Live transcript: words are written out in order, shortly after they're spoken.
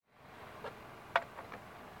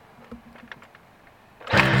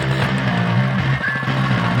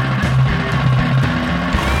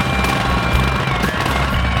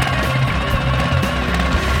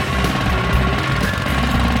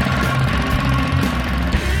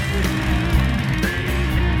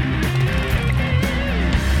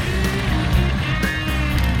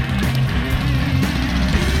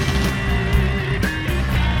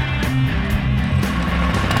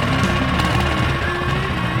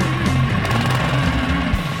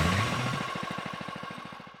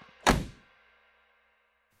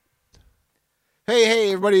Hey,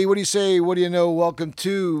 everybody, what do you say? What do you know? Welcome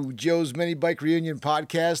to Joe's Mini Bike Reunion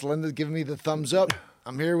Podcast. Linda's giving me the thumbs up.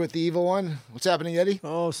 I'm here with the evil one. What's happening, Eddie?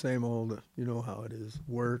 Oh, same old. You know how it is.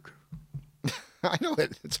 Work. I know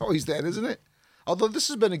it. It's always that, isn't it? Although this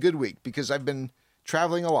has been a good week because I've been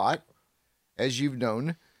traveling a lot, as you've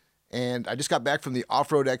known. And I just got back from the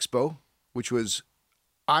Off-Road Expo, which was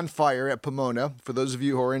on fire at Pomona. For those of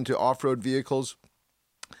you who are into off-road vehicles,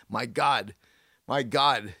 my God,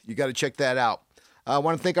 you got to check that out. I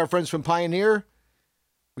want to thank our friends from Pioneer.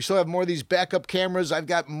 We still have more of these backup cameras. I've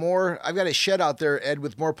got a shed out there, Ed,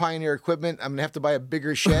 with more Pioneer equipment. I'm going to have to buy a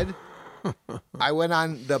bigger shed. I went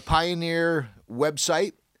on the Pioneer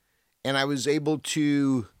website, and I was able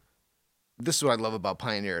to, this is what I love about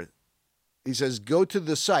Pioneer. He says, go to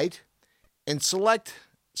the site and select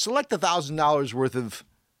 $1,000 worth of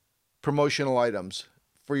promotional items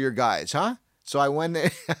for your guys, huh? So I went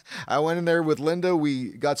in there with Linda. We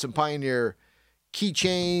got some Pioneer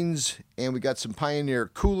keychains, and we got some Pioneer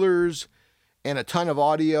coolers and a ton of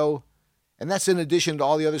audio. And that's in addition to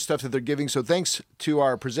all the other stuff that they're giving. So thanks to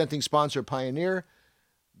our presenting sponsor, Pioneer.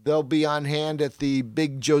 They'll be on hand at the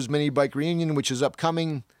big Joe's Mini Bike Reunion, which is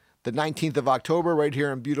upcoming the 19th of October right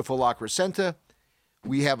here in beautiful La Crescenta.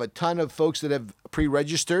 We have a ton of folks that have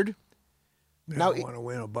pre-registered. Now, I want to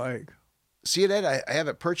win a bike. See it, Ed? I have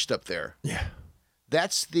it perched up there. Yeah.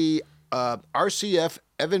 That's the RCF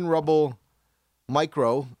Evan Rubble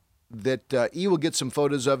Micro that E will get some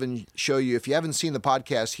photos of and show you. If you haven't seen the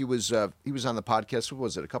podcast, he was on the podcast. What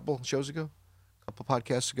was it? A couple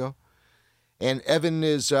podcasts ago. And Evan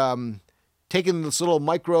is taking this little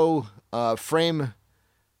micro frame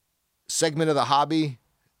segment of the hobby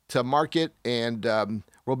to market, and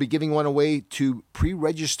we'll be giving one away to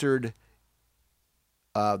pre-registered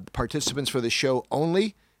participants for the show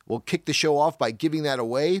only. We'll kick the show off by giving that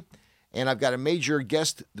away. And I've got a major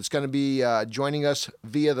guest that's going to be joining us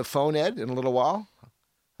via the phone, Ed, in a little while.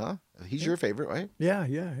 Huh? He's your favorite, right? Yeah.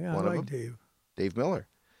 One I of like Dave. Dave Miller.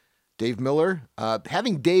 Dave Miller.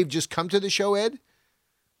 Having Dave just come to the show, Ed,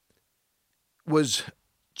 was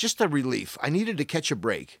just a relief. I needed to catch a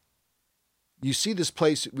break. You see this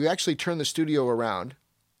place, we actually turned the studio around.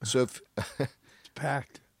 So if It's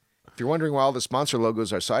packed. if you're wondering why all the sponsor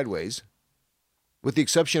logos are sideways, with the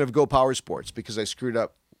exception of Go Power Sports, because I screwed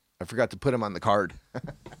up. I forgot to put them on the card.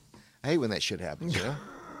 I hate when that shit happens, you know?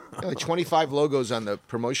 Like 25 logos on the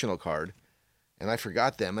promotional card, and I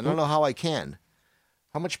forgot them, and I don't know how I can.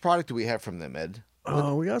 How much product do we have from them, Ed?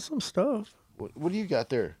 We got some stuff. What do you got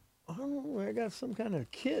there? I don't know. I got some kind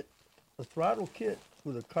of kit, a throttle kit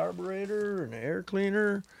with a carburetor and an air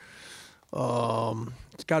cleaner.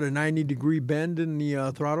 It's got a 90-degree bend in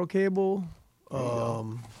the throttle cable.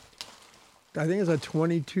 I think it's a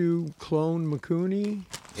 22 clone Mikuni.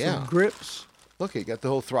 Some grips. Look, you got the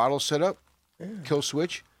whole throttle set up. Yeah. Kill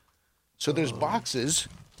switch. So there's boxes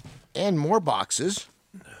and more boxes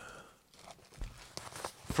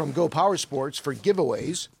from Go Power Sports for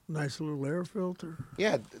giveaways. Nice little air filter.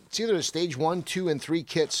 Yeah, it's either a stage 1, 2, and 3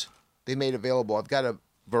 kits they made available. I've got a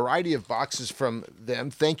variety of boxes from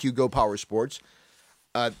them. Thank you, Go Power Sports.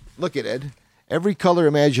 Look at Ed. Every color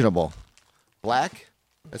imaginable. Black.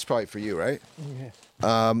 That's probably for you, right?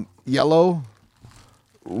 Yeah. Yellow,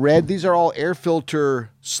 red. These are all air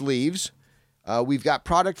filter sleeves. We've got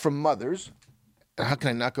product from Mothers. How can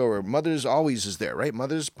I not go over? Mothers always is there, right?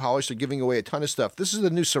 Mothers Polish are giving away a ton of stuff. This is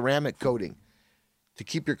the new ceramic coating to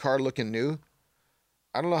keep your car looking new.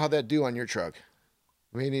 I don't know how that'd do on your truck.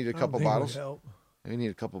 We need a couple bottles. We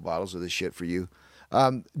need a couple bottles of this shit for you.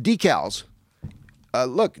 Decals.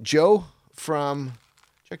 Look, Joe from,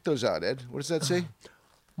 check those out, Ed. What does that say?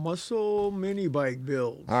 Muscle mini bike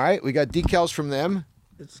build. All right, we got decals from them.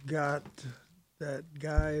 It's got that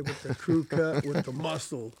guy with the crew cut with the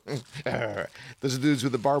muscle. Those are dudes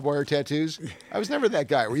with the barbed wire tattoos. I was never that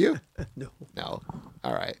guy. Were you? No.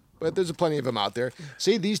 All right, but there's plenty of them out there.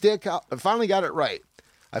 See, these decals, I finally got it right.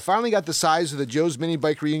 I finally got the size of the Joe's Mini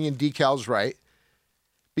Bike Reunion decals right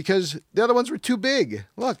because the other ones were too big.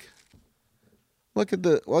 Look at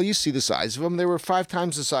you see the size of them. They were 5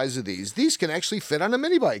 times the size of these. These can actually fit on a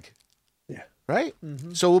mini bike. Yeah. Right?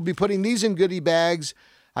 Mm-hmm. So we'll be putting these in goodie bags.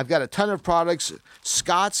 I've got a ton of products.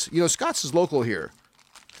 Scott's, Scott's is local here.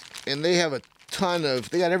 And they have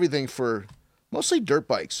they got everything for mostly dirt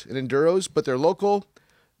bikes and enduros, but they're local.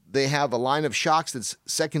 They have a line of shocks that's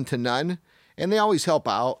second to none, and they always help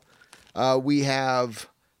out. We have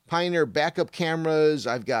Pioneer backup cameras.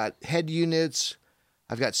 I've got head units.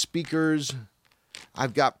 I've got speakers.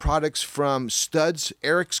 I've got products from Studs.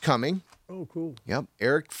 Eric's coming. Oh, cool. Yep.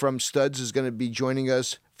 Eric from Studs is going to be joining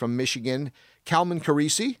us from Michigan. Kalman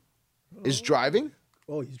Carisi is driving.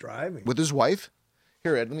 Oh, he's driving. with his wife.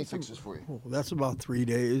 Here, Ed, let me fix this for you. Oh, that's about 3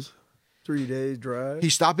 days. 3 days drive.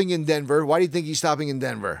 He's stopping in Denver. Why do you think he's stopping in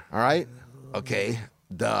Denver? All right. Okay.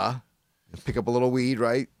 Duh. Pick up a little weed,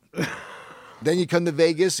 right? Then you come to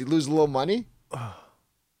Vegas, you lose a little money.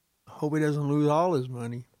 Hope he doesn't lose all his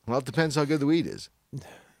money. Well, it depends how good the weed is.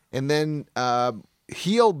 And then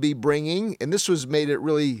he'll be bringing, and this was made it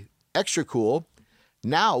really extra cool.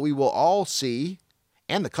 Now we will all see,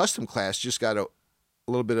 and the custom class just got a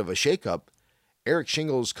little bit of a shakeup. Eric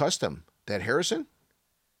Shingles Custom, that Harrison,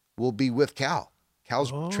 will be with Cal.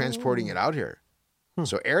 Cal's transporting it out here.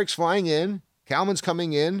 So Eric's flying in. Calman's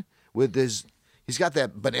coming in with he's got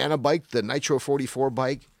that banana bike, the Nitro 44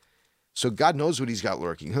 bike. So God knows what he's got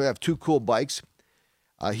lurking. He'll have 2 cool bikes.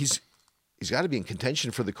 He's got to be in contention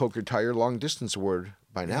for the Coker Tire Long Distance Award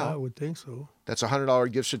by now. Yeah, I would think so. That's a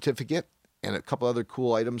 $100 gift certificate and a couple other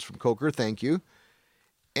cool items from Coker. Thank you.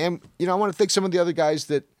 And, I want to thank some of the other guys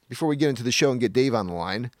that, before we get into the show and get Dave on the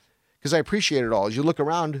line, because I appreciate it all. As you look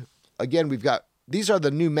around, again, these are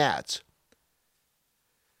the new mats.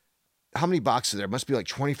 How many boxes there? Must be like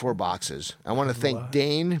 24 boxes. I want to thank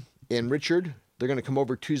Dane and Richard. They're going to come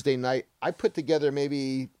over Tuesday night. I put together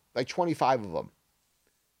maybe like 25 of them.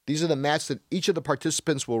 These are the mats that each of the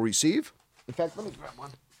participants will receive. In fact, let me grab one.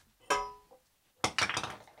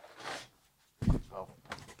 Oh.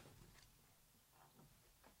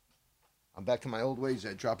 I'm back to my old ways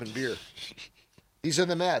at dropping beer. These are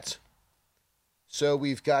the mats. So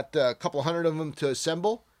we've got a couple hundred of them to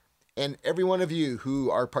assemble. And every one of you who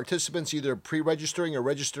are participants, either pre-registering or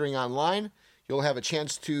registering online, you'll have a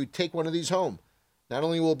chance to take one of these home. Not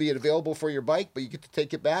only will it be available for your bike, but you get to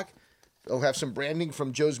take it back. They'll have some branding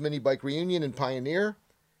from Joe's Mini Bike Reunion and Pioneer.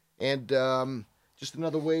 And just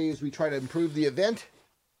another way as we try to improve the event.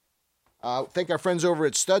 Thank our friends over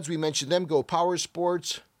at Studs. We mentioned them. Go Power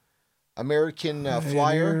Sports, American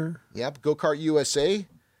Flyer. Yep, Go Kart USA.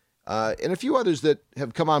 And a few others that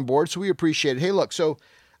have come on board. So we appreciate it. Hey, look, so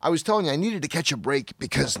I was telling you I needed to catch a break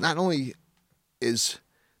because not only is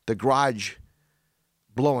the garage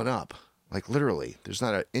blowing up, like literally, there's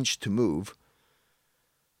not an inch to move.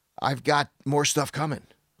 I've got more stuff coming,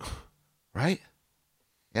 right?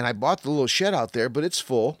 And I bought the little shed out there, but it's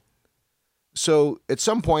full. So at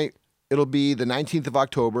some point, it'll be the 19th of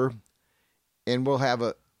October, and we'll have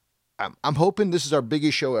I'm hoping this is our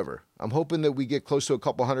biggest show ever. I'm hoping that we get close to a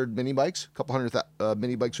couple hundred mini bikes. A couple hundred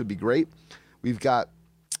mini bikes would be great. We've got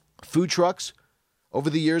food trucks. Over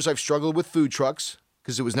the years, I've struggled with food trucks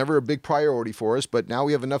because it was never a big priority for us, but now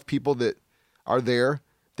we have enough people that are there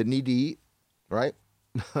that need to eat, right?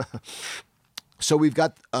 So we've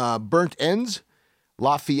got Burnt Ends,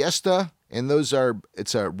 La Fiesta, and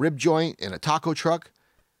it's a rib joint and a taco truck.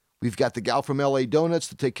 We've got the gal from LA Donuts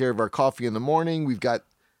to take care of our coffee in the morning. We've got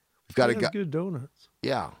good donuts.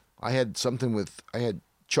 Yeah, I had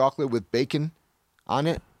chocolate with bacon on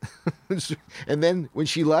it. And then when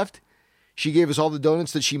she left, she gave us all the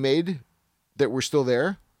donuts that she made that were still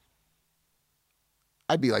there.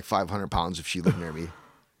 I'd be like 500 pounds if she lived near me.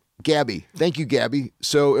 Gabby. Thank you, Gabby.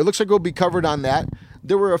 So it looks like we'll be covered on that.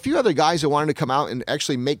 There were a few other guys that wanted to come out and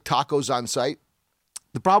actually make tacos on site.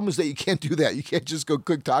 The problem is that you can't do that. You can't just go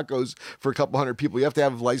cook tacos for a couple hundred people. You have to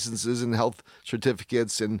have licenses and health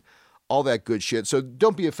certificates and all that good shit. So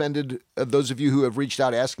don't be offended, those of you who have reached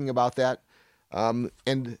out asking about that.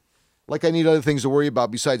 And like I need other things to worry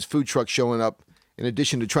about besides food trucks showing up in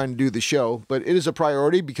addition to trying to do the show. But it is a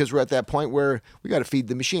priority because we're at that point where we got to feed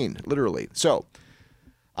the machine, literally. So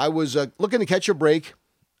I was looking to catch a break.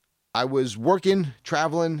 I was working,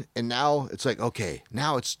 traveling, and now it's like, okay,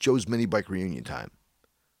 now it's Joe's Mini Bike Reunion time.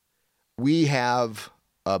 We have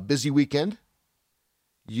a busy weekend.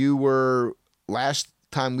 Last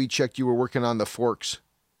time we checked, you were working on the forks.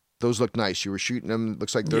 Those look nice. You were shooting them.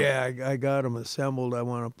 Looks like they're... Yeah, I got them assembled. I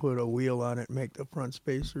want to put a wheel on it and make the front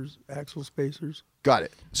spacers, axle spacers. Got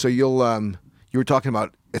it. So you were talking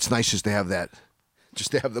about, it's nice just to have that,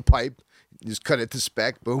 just to have the pipe. You just cut it to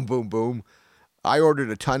spec. Boom, boom, boom. I ordered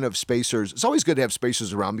a ton of spacers. It's always good to have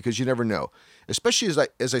spacers around because you never know. Especially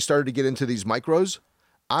as I started to get into these micros,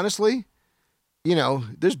 honestly,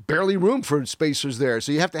 there's barely room for spacers there.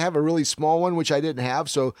 So you have to have a really small one, which I didn't have.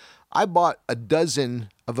 So I bought a dozen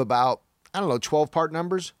of about, 12 part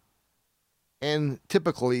numbers. And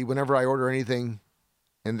typically, whenever I order anything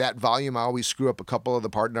in that volume, I always screw up a couple of the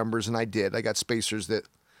part numbers, and I did. I got spacers that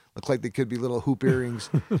look like they could be little hoop earrings.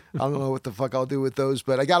 I don't know what the fuck I'll do with those,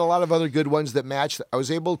 but I got a lot of other good ones that match. I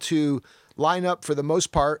was able to line up, for the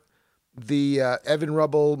most part, the Evan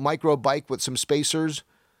Rubble micro bike with some spacers.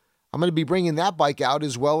 I'm going to be bringing that bike out,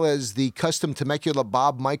 as well as the custom Temecula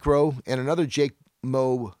Bob Micro and another Jake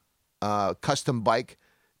Mo custom bike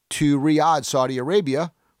to Riyadh, Saudi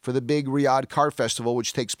Arabia, for the big Riyadh Car Festival,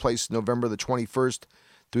 which takes place November the 21st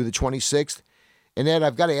through the 26th. And Ed,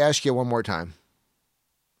 I've got to ask you one more time.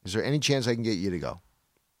 Is there any chance I can get you to go?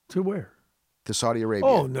 To where? To Saudi Arabia.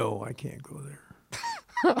 Oh, no, I can't go there.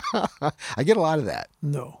 I get a lot of that.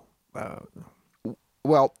 No.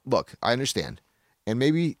 Well, look, I understand. And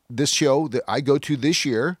maybe this show that I go to this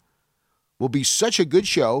year will be such a good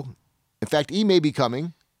show. In fact, E may be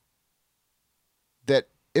coming. That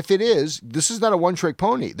if it is, this is not a one-trick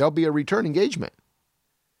pony. There'll be a return engagement.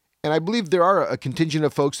 And I believe there are a contingent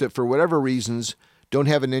of folks that, for whatever reasons, don't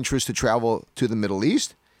have an interest to travel to the Middle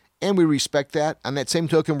East. And we respect that. On that same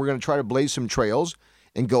token, we're going to try to blaze some trails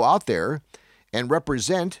and go out there and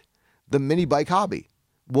represent the mini bike hobby.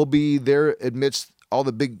 We'll be there amidst all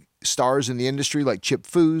the big stars in the industry like Chip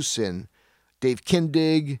Foose and Dave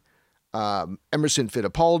Kindig, Emerson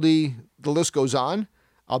Fittipaldi. The list goes on.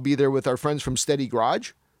 I'll be there with our friends from Steady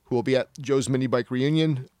Garage, who will be at Joe's Mini Bike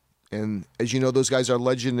Reunion. And as you know, those guys are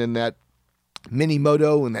legend in that mini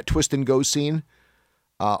moto and that twist and go scene.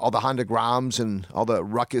 All the Honda Groms and all the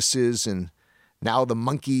Ruckuses and now the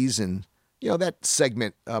Monkeys and, that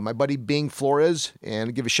segment. My buddy Bing Flores,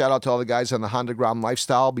 and give a shout out to all the guys on the Honda Grom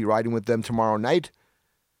Lifestyle. I'll be riding with them tomorrow night.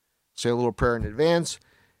 Say a little prayer in advance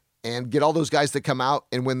and get all those guys to come out.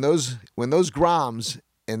 And when those Groms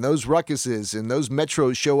and those Ruckuses and those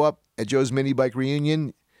Metros show up at Joe's Mini Bike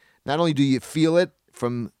Reunion, not only do you feel it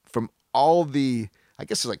from all the, I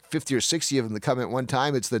guess it's like 50 or 60 of them that come at one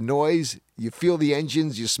time. It's the noise. You feel the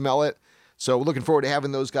engines. You smell it. So we're looking forward to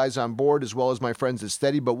having those guys on board as well as my friends at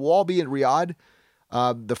Steady. But we'll all be in Riyadh.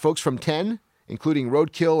 The folks from 10, including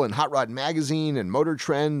Roadkill and Hot Rod Magazine and Motor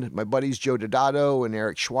Trend, my buddies Joe Dodato and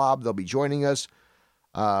Eric Schwab, they'll be joining us.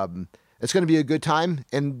 It's going to be a good time.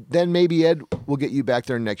 And then maybe, Ed, we'll get you back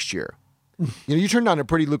there next year. You turned down a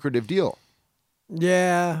pretty lucrative deal.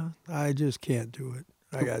 Yeah, I just can't do it.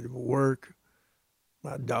 I got to work,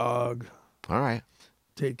 my dog. All right.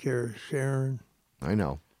 Take care of Sharon. I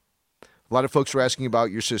know. A lot of folks were asking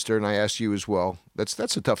about your sister, and I asked you as well.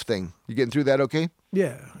 That's a tough thing. You getting through that okay?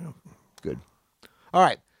 Yeah. Good. All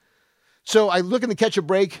right. So I look in the catch a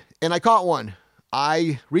break, and I caught one.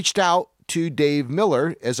 I reached out to Dave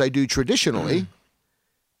Miller, as I do traditionally,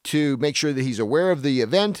 to make sure that he's aware of the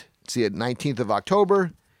event. It's the 19th of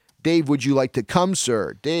October. Dave, would you like to come,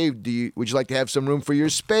 sir? Dave, would you like to have some room for your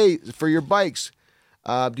space, for your bikes?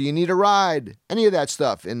 Do you need a ride? Any of that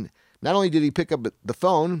stuff. And not only did he pick up the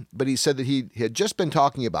phone, but he said that he had just been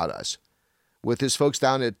talking about us with his folks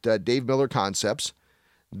down at Dave Miller Concepts.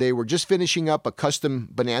 They were just finishing up a custom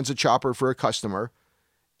Bonanza chopper for a customer,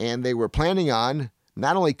 and they were planning on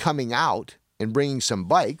not only coming out and bringing some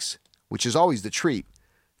bikes, which is always the treat.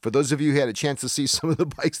 For those of you who had a chance to see some of the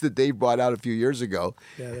bikes that Dave brought out a few years ago.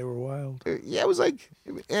 Yeah, they were wild. Yeah, it was like,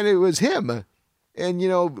 and it was him.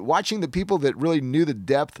 And, watching the people that really knew the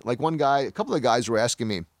depth, like a couple of guys were asking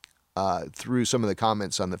me through some of the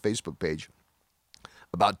comments on the Facebook page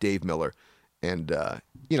about Dave Miller. And, I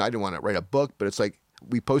didn't want to write a book, but it's like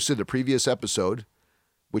we posted a previous episode,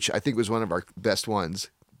 which I think was one of our best ones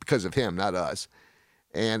because of him, not us.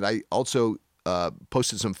 And I also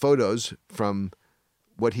posted some photos from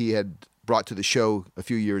what he had brought to the show a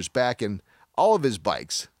few years back, and all of his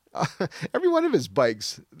bikes, every one of his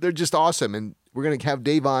bikes, they're just awesome. And we're going to have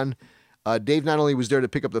Dave on. Dave not only was there to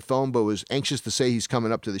pick up the phone, but was anxious to say he's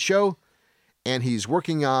coming up to the show, and he's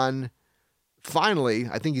working on. Finally,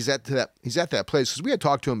 I think he's at that place because we had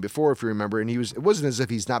talked to him before, if you remember, and it wasn't as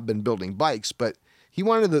if he's not been building bikes, but he's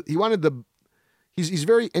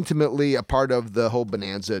very intimately a part of the whole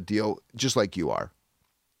Bonanza deal, just like you are.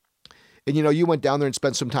 And, you went down there and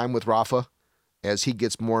spent some time with Rafa as he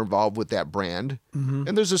gets more involved with that brand. Mm-hmm.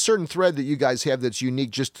 And there's a certain thread that you guys have that's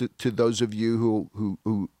unique just to those of you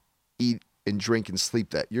who eat and drink and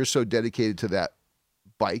sleep that. You're so dedicated to that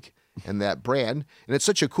bike and that brand. And it's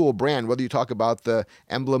such a cool brand, whether you talk about the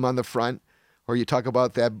emblem on the front or you talk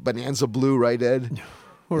about that Bonanza blue, right, Ed?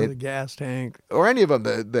 Or the gas tank. Or any of them,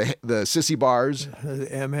 the sissy bars. The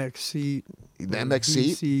MX seat. The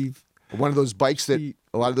MX seat. One of those bikes that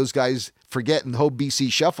a lot of those guys forget in the whole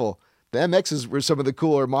BC shuffle. The MXs were some of the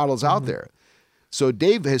cooler models out there. So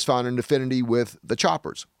Dave has found an affinity with the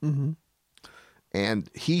choppers. Mm-hmm. And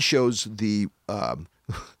he shows the,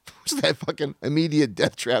 what's that fucking immediate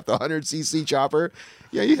death trap, the 100cc chopper?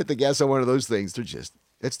 Yeah, you hit the gas on one of those things.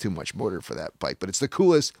 It's too much motor for that bike. But it's the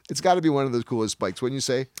coolest. It's got to be one of the coolest bikes, wouldn't you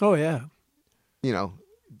say? Oh, yeah.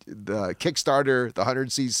 The Kickstarter, the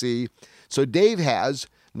 100cc. So Dave has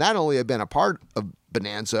not only been a part of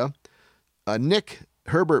Bonanza, Nick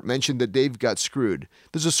Herbert mentioned that Dave got screwed.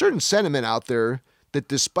 There's a certain sentiment out there that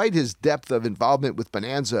despite his depth of involvement with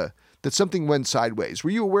Bonanza, that something went sideways. Were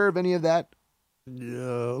you aware of any of that?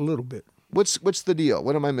 Yeah, a little bit. What's the deal?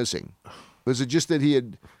 What am I missing? Was it just that he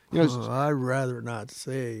had, I'd rather not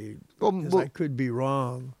say, Well, 'cause well- I could be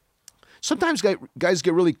wrong. sometimes guys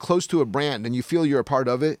get really close to a brand and you feel you're a part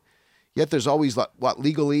of it, yet there's always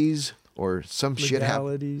legalese or some shit happen,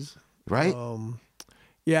 Legalities. right?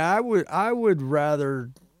 Yeah, I would rather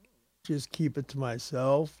just keep it to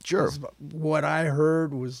myself. Sure. 'Cause what I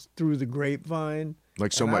heard was through the grapevine.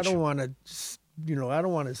 Like so and much. I don't want to, I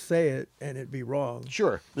don't want to say it and it be wrong.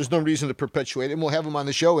 Sure. There's no reason to perpetuate it, and we'll have him on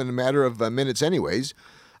the show in a matter of minutes anyways.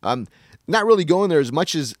 Not really going there as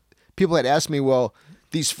much as people had asked me, well,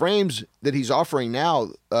 these frames that he's offering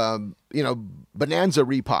now, Bonanza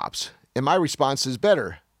repops. And my response is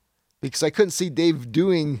better because I couldn't see Dave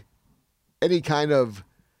doing any kind of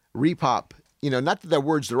repop. Not that that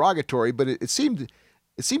word's derogatory, but it seemed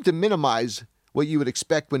to minimize what you would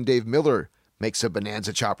expect when Dave Miller makes a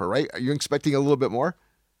Bonanza chopper, right? Are you expecting a little bit more?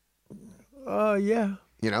 Yeah.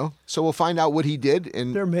 So we'll find out what he did,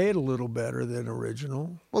 and They're made a little better than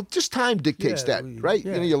original. well, just time dictates Yeah, that, right?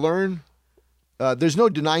 yeah. You learn. There's no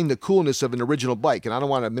denying the coolness of an original bike, and I don't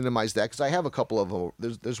want to minimize that because I have a couple of them.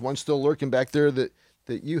 There's one still lurking back there that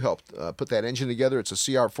you helped put that engine together. It's a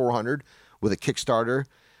CR400 with a Kickstarter.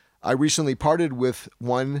 I recently parted with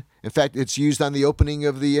one. In fact, it's used on the opening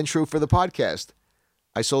of the intro for the podcast.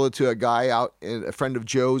 I sold it to a guy out, a friend of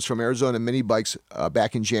Joe's from Arizona Mini Bikes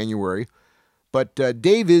back in January. But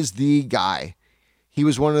Dave is the guy. He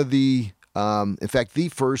was one of the, in fact, the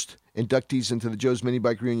first inductees into the Joe's Mini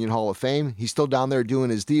Bike Reunion Hall of Fame. He's still down there doing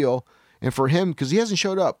his deal. And for him, because he hasn't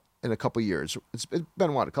showed up in a couple years. It's been,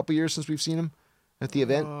 a couple years since we've seen him at the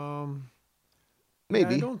event?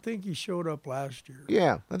 Maybe. I don't think he showed up last year.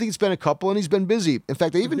 Yeah, I think it's been a couple, and he's been busy. In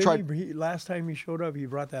fact, I even tried. Last time he showed up, he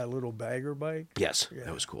brought that little bagger bike. Yes, Yeah.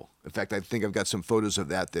 that was cool. In fact, I think I've got some photos of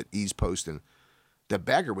that he's posting. That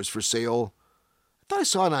bagger was for sale. I thought I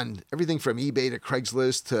saw it on everything from eBay to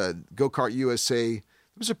Craigslist to Go-Kart USA. It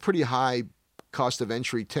was a pretty high cost of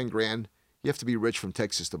entry, 10 grand. You have to be rich from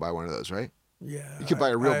Texas to buy one of those, right? Yeah. You could buy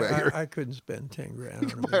a real bagger. I couldn't spend 10 grand. You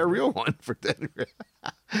can buy a real one for 10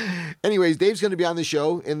 grand. Anyways, Dave's going to be on the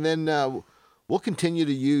show, and then we'll continue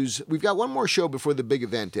to use. We've got one more show before the big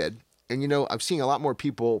event, Ed. And I've seen a lot more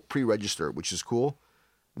people pre-register, which is cool.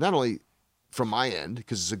 Not only from my end,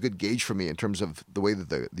 because it's a good gauge for me in terms of the way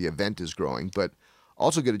that the event is growing, but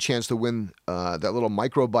also get a chance to win that little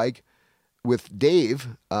micro bike with Dave.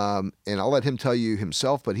 And I'll let him tell you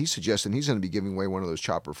himself, but he's suggesting he's going to be giving away one of those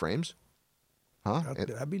chopper frames. Huh?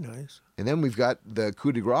 That'd be nice. And then we've got the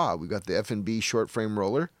coup de grace. We've got the F&B short frame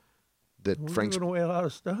roller that We're Frank's. giving away a lot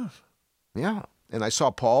of stuff. Yeah. And I saw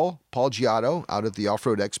Paul Giotto out at the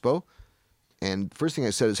Off-Road Expo. And first thing I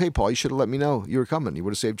said is, hey, Paul, you should have let me know you were coming. You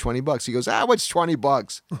would have saved $20. He goes, what's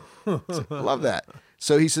 $20? So, I love that.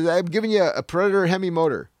 So he says, I'm giving you a Predator Hemi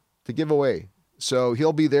motor to give away. So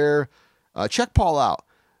he'll be there. Check Paul out.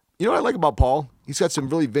 You know what I like about Paul? He's got some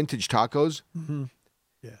really vintage tacos. Mm-hmm.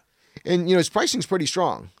 Yeah. And, his pricing's pretty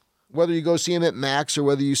strong. Whether you go see him at Max or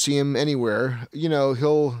whether you see him anywhere,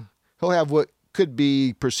 he'll have what could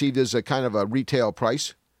be perceived as a kind of a retail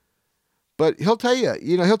price. But he'll tell you,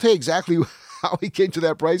 he'll tell you exactly how he came to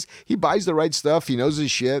that price. He buys the right stuff. He knows his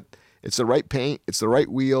shit. It's the right paint. It's the right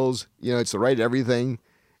wheels. It's the right everything.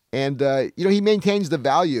 And, he maintains the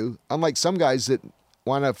value, unlike some guys that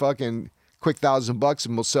want a fucking quick $1,000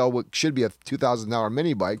 and will sell what should be a $2,000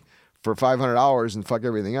 mini bike for $500 and fuck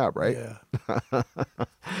everything up, right? Yeah.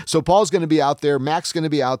 So Paul's going to be out there. Mac's going to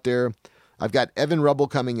be out there. I've got Evan Rubble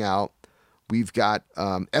coming out. We've got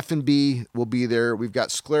F&B will be there. We've got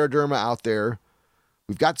Scleroderma out there.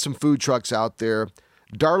 We've got some food trucks out there.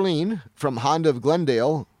 Darlene from Honda of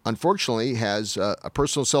Glendale, unfortunately, has a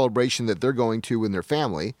personal celebration that they're going to in their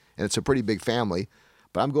family, and it's a pretty big family.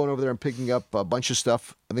 But I'm going over there and picking up a bunch of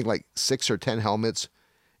stuff, I think like 6 or 10 helmets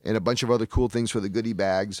and a bunch of other cool things for the goodie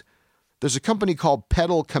bags. There's a company called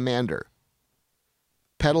Pedal Commander.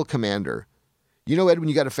 Pedal Commander. Ed, when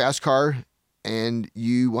you got a fast car and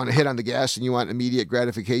you want to hit on the gas and you want immediate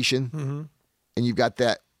gratification, Mm-hmm. and you've got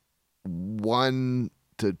that 1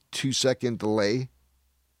 to 2 second delay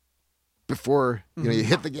before you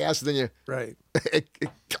hit the gas and then you Right.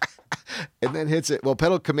 and then hits it. Well,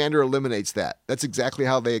 Pedal Commander eliminates that. That's exactly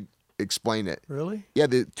how they explain it. Really? Yeah,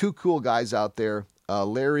 the two cool guys out there,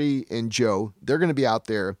 Larry and Joe, they're going to be out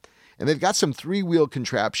there, and they've got some 3-wheel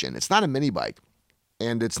contraption. It's not a mini bike,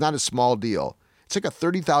 and it's not a small deal. It's like a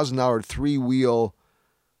 $30,000 3-wheel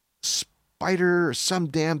Spider or some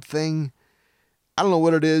damn thing. I don't know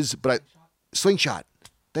what it is, but Slingshot.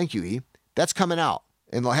 Thank you, E. That's coming out,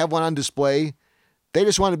 and they'll have one on display. They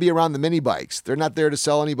just want to be around the mini bikes. They're not there to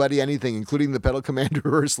sell anybody anything, including the Pedal Commander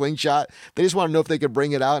or a Slingshot. They just want to know if they could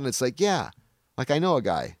bring it out. And it's like, yeah, like I know a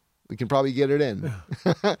guy. We can probably get it in.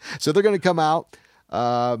 So they're going to come out.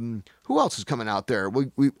 Who else is coming out there?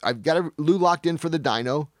 I've got Lou locked in for the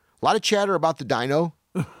dyno. A lot of chatter about the dyno.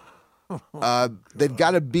 They've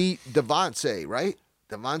got to beat Devontae, right?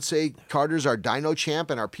 Devontae Carter's our dyno champ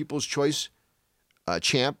and our People's Choice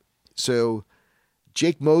champ. So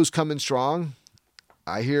Jake Moe's coming strong.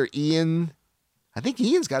 I hear Ian. I think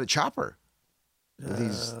Ian's got a chopper.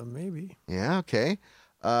 Maybe. Yeah, okay.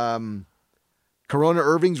 Corona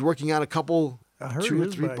Irving's working on a couple, I heard 2 or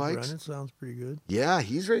his 3 bike bikes. running sounds pretty good. Yeah,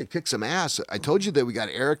 he's ready to kick some ass. I told you that we got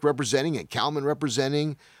Eric representing and Kalman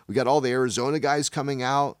representing. We got all the Arizona guys coming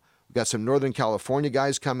out. We got some Northern California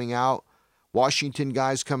guys coming out. Washington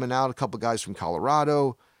guys coming out. A couple guys from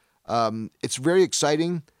Colorado. It's very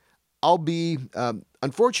exciting. I'll be,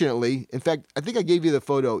 unfortunately, in fact, I think I gave you the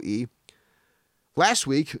photo, E. Last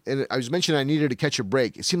week, and I was mentioning I needed to catch a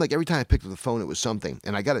break. It seemed like every time I picked up the phone, it was something.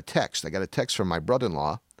 And I got a text. I got a text from my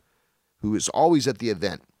brother-in-law, who is always at the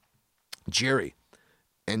event, Jerry.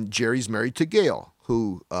 And Jerry's married to Gail,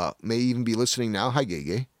 who may even be listening now. Hi,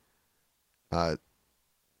 Gay. One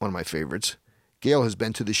of my favorites. Gail has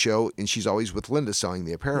been to the show, and she's always with Linda selling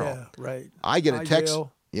the apparel. Yeah, right. I get a text.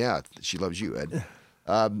 Gail. Yeah, she loves you, Ed.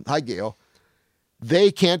 Hi, Gail.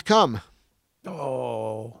 They can't come.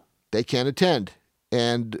 Oh. They can't attend.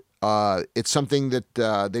 And it's something that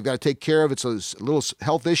they've got to take care of. It's a little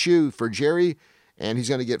health issue for Jerry, and he's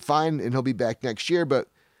going to get fined, and he'll be back next year. But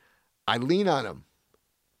I lean on him.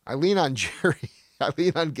 I lean on Jerry. I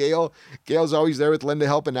lean on Gail. Gail's always there with Linda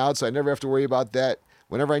helping out, so I never have to worry about that.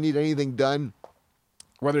 Whenever I need anything done,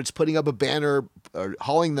 whether it's putting up a banner or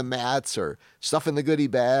hauling the mats or stuffing the goodie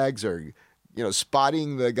bags or,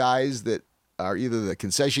 spotting the guys that are either the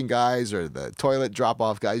concession guys or the toilet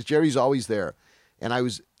drop-off guys, Jerry's always there. And I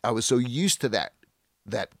was so used to that,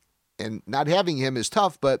 and not having him is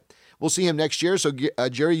tough, but we'll see him next year. So,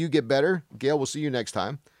 Jerry, you get better. Gail, we'll see you next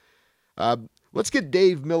time. Let's get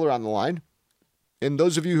Dave Miller on the line. And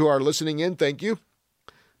those of you who are listening in, thank you.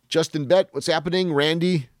 Justin Bett, what's happening?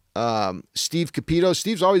 Randy, Steve Capito.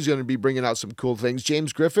 Steve's always going to be bringing out some cool things.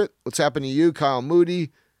 James Griffith, what's happening to you? Kyle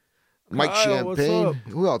Moody, Mike Kyle, what's Champagne. up?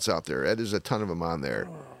 Who else out there? Ed, there's a ton of them on there.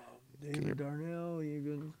 David Darnell,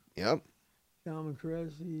 Egan, Yep. Calvin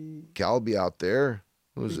Cressy, Cal will be out there.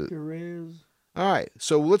 Who is it? Victor Reyes. All right,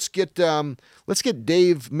 so let's get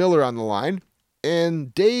Dave Miller on the line,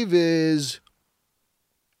 and Dave is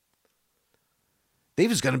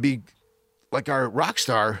going to be like our rock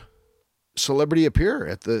star celebrity appear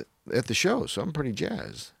at the show. So I'm pretty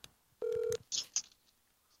jazzed.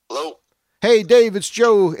 Hello. Hey, Dave, it's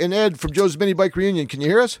Joe and Ed from Joe's Mini Bike Reunion. Can you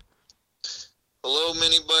hear us? Hello,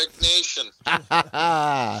 Mini Bike Nation.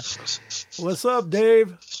 What's up,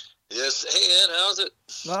 Dave? Yes. Hey, Ed, how's it?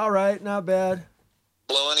 All right, not bad.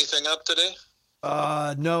 Blow anything up today?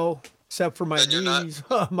 No, except for my Then you're not- knees.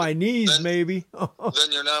 My knees, then- maybe.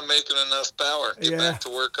 Then you're not making enough power. Get Yeah. back to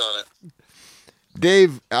work on it.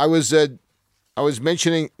 Dave, I was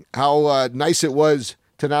mentioning how nice it was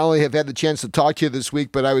to not only have had the chance to talk to you this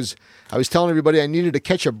week, but I was telling everybody I needed to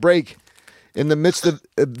catch a break in the midst of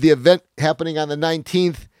the event happening on the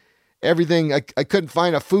 19th. Everything, I couldn't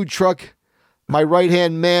find a food truck. My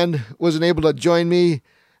right-hand man wasn't able to join me.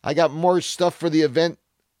 I got more stuff for the event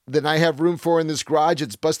than I have room for in this garage.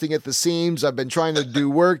 It's busting at the seams. I've been trying to do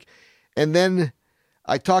work. And then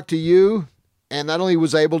I talked to you, and not only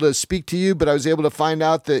was I able to speak to you, but I was able to find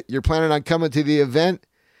out that you're planning on coming to the event,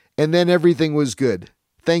 and then everything was good.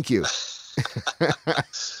 Thank you.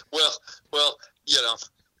 Well,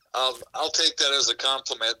 I'll take that as a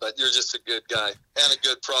compliment, but you're just a good guy and a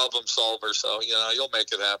good problem solver, so you'll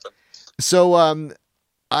make it happen. So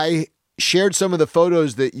I shared some of the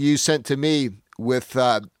photos that you sent to me with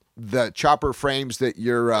the chopper frames that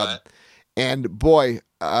you're Right. and boy,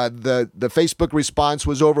 the Facebook response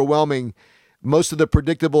was overwhelming. Most of the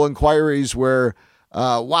predictable inquiries were,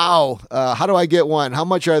 wow, how do I get one? How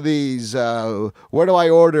much are these? Where do I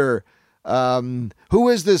order? Who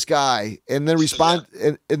is this guy? And then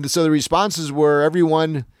and so the responses were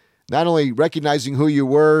everyone not only recognizing who you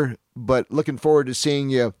were, but looking forward to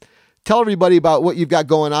seeing you. Tell everybody about what you've got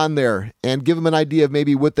going on there and give them an idea of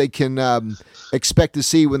maybe what they can expect to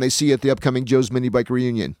see when they see you at the upcoming Joe's Mini Bike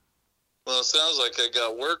Reunion. Well, it sounds like I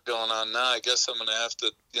got work going on now. I guess I'm going to have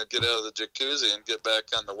to get out of the jacuzzi and get back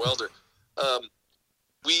on the welder.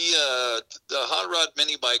 The Hot Rod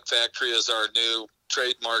Mini Bike Factory is our new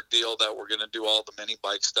trademark deal that we're going to do all the mini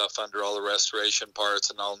bike stuff under, all the restoration parts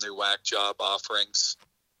and all new whack job offerings.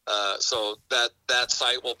 So that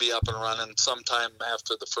site will be up and running sometime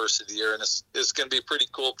after the first of the year, and it's going to be pretty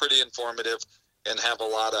cool, pretty informative, and have a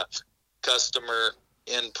lot of customer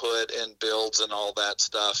input and builds and all that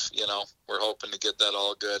stuff. We're hoping to get that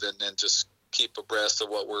all good, and then just keep abreast of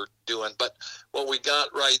what we're doing. But what we got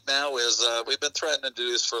right now is we've been threatening to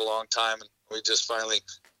do this for a long time, and we just finally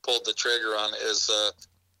pulled the trigger on it, is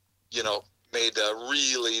made a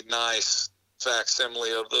really nice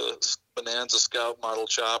facsimile of the Bonanza Scout model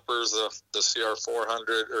choppers, the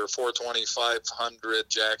CR400 or 42500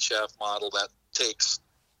 jack shaft model that takes,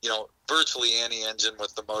 virtually any engine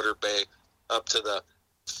with the motor bay up to the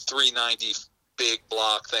 390 big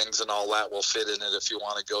block things, and all that will fit in it if you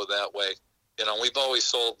want to go that way. We've always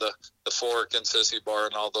sold the fork and sissy bar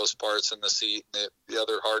and all those parts, and the seat and the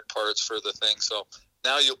other hard parts for the thing. So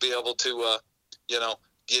now you'll be able to,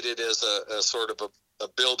 get it as a sort of a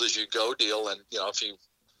build as you go deal. And, if you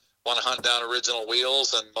want to hunt down original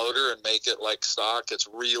wheels and motor and make it like stock, it's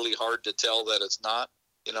really hard to tell that it's not,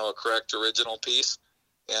 a correct original piece.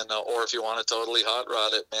 And, or if you want to totally hot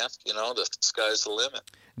rod it, man, the sky's the limit.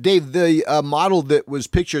 Dave, the model that was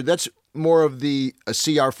pictured, that's more of the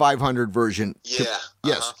CR500 version. Yeah.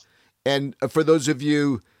 Yes. And for those of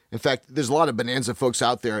you, in fact, there's a lot of Bonanza folks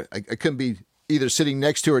out there. I couldn't be either sitting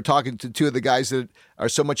next to or talking to two of the guys that are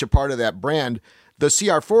so much a part of that brand. The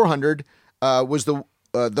CR400 was the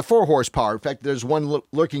 4 horsepower. In fact, there's one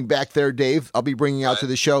lurking back there, Dave, I'll be bringing out to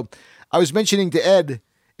the show. I was mentioning to Ed,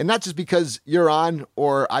 and not just because you're on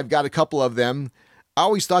or I've got a couple of them, I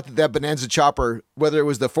always thought that Bonanza chopper, whether it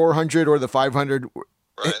was the 400 or the 500,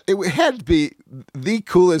 it had to be the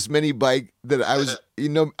coolest mini bike that I was,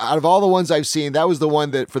 out of all the ones I've seen, that was the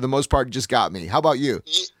one that for the most part just got me. How about you?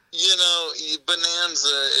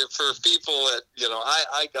 Bonanza, for people that,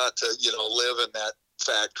 I got to, live in that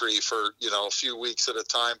factory for, a few weeks at a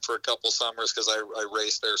time for a couple summers, because I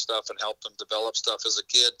raced their stuff and helped them develop stuff as a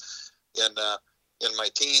kid in my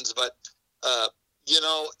teens. But,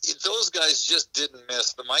 those guys just didn't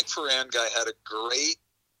miss. The Mike Ferrand guy had a great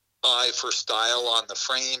eye for style on the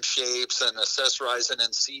frame shapes and accessorizing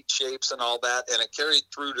and seat shapes and all that, and it carried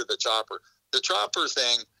through to the chopper. The chopper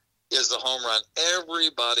thing is the home run.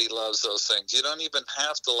 Everybody loves those things. You don't even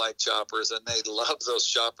have to like choppers, and they love those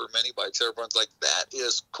chopper mini bikes. Everyone's like, that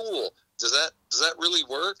is cool. Does that really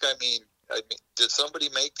work? I mean, did somebody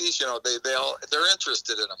make these? They're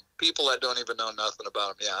interested in them. People that don't even know nothing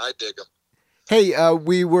about them. Yeah, I dig them. Hey,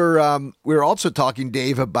 we were also talking,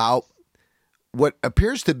 Dave, about what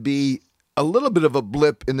appears to be a little bit of a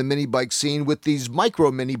blip in the mini bike scene with these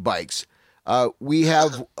micro mini bikes. We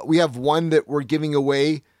have one that we're giving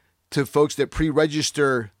away to folks that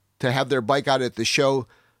pre-register to have their bike out at the show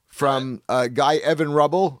from Guy Evan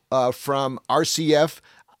Rubble from RCF.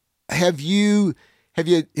 Have you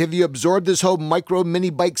absorbed this whole micro mini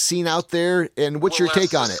bike scene out there, and what's your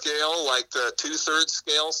take on it? Scale, like the 2/3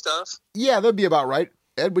 scale stuff? Yeah, that'd be about right.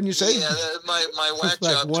 Ed, wouldn't you say? Yeah, my whack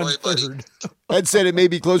job toy buddy. Ed said it may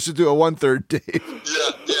be closer to a 1/3, Dave.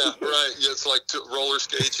 Yeah, right. Yeah, it's like roller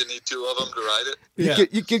skates. You need 2 of them to ride it. Yeah.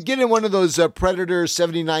 You could get in one of those Predator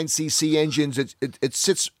 79cc engines. It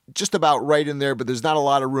sits just about right in there, but there's not a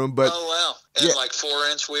lot of room. But oh wow! And like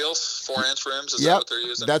 4-inch wheels, 4-inch rims. Is that what they're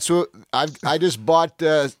using? That's what I just bought.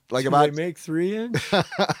 Like about. They make 3-inch.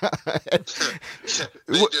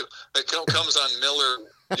 They do. It comes on Miller.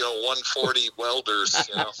 140 welders.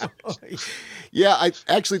 Yeah, I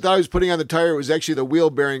actually thought I was putting on the tire. It was actually the wheel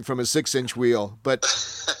bearing from a 6-inch wheel. But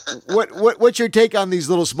what's your take on these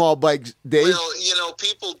little small bikes, Dave? Well,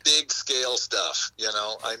 people dig scale stuff.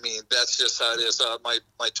 I mean, that's just how it is.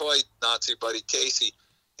 My toy Nazi buddy Casey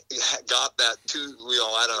got that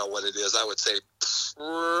I don't know what it is. I would say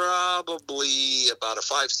probably about a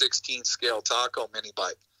 5/16 scale Taco mini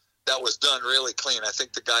bike that was done really clean. I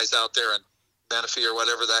think the guys out there in Menifee or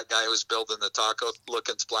whatever, that guy who was building the Taco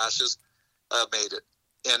looking splashes, made it.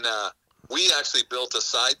 And we actually built a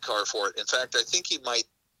sidecar for it. In fact, I think he might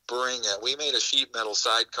bring it. We made a sheet metal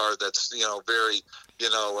sidecar that's, very,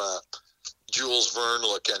 Jules Verne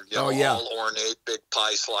looking, all ornate, big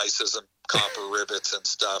pie slices and copper rivets and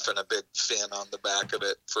stuff, and a big fin on the back of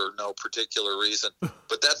it for no particular reason.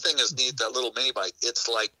 But that thing is neat, that little mini bike. It's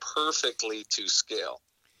like perfectly to scale.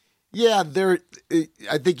 Yeah,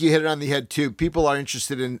 I think you hit it on the head too. People are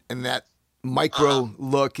interested in that micro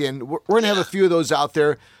look, and we're going to have a few of those out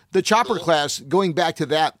there. The chopper class, going back to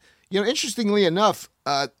that, interestingly enough,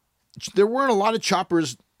 there weren't a lot of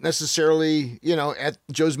choppers necessarily, at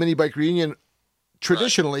Joe's Mini Bike Reunion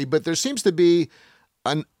traditionally, but there seems to be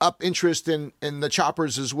an up interest in the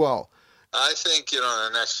choppers as well. I think, in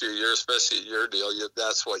the next few years, especially at your deal,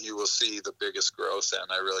 that's what you will see the biggest growth in.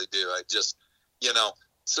 I really do. I just,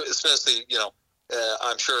 so especially,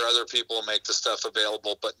 I'm sure other people make the stuff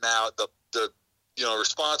available, but now the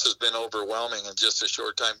response has been overwhelming in just a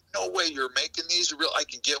short time. No way you're making these real. I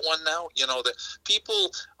can get one now. That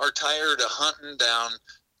people are tired of hunting down.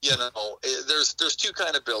 There's two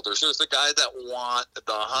kind of builders. There's the guy that want the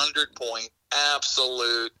 100-point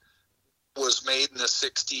absolute, was made in the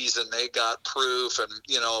 60s and they got proof and,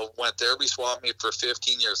 went to every swap meet for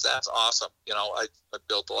 15 years. That's awesome. I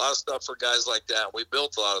built a lot of stuff for guys like that. We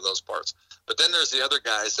built a lot of those parts. But then there's the other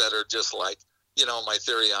guys that are just like, my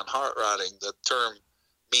theory on hot rodding, the term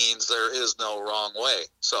means there is no wrong way.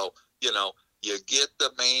 So, you get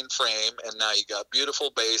the main frame and now you got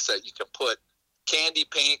beautiful base that you can put candy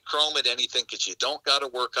paint, chrome it, anything, because you don't got to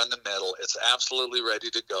work on the metal. It's absolutely ready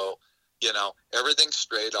to go. Everything's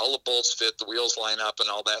straight, all the bolts fit, the wheels line up and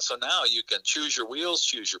all that. So now you can choose your wheels,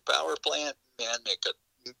 choose your power plant, and make a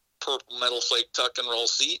purple metal flake tuck and roll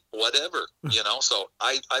seat, whatever, So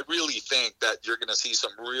I really think that you're going to see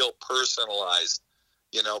some real personalized,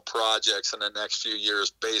 projects in the next few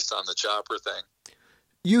years based on the chopper thing.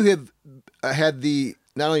 You have had the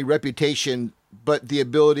not only reputation, but the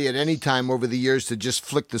ability at any time over the years to just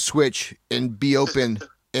flick the switch and be open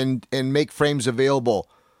and make frames available.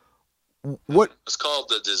 What it's called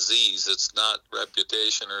the disease. It's not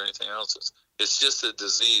reputation or anything else. It's just a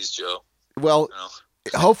disease, Joe. Well,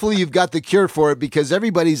 hopefully you've got the cure for it, because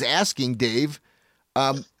everybody's asking, Dave,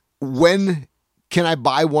 when can I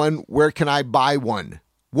buy one? Where can I buy one?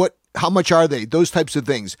 How much are they? Those types of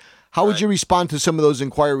things. How would you respond to some of those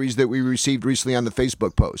inquiries that we received recently on the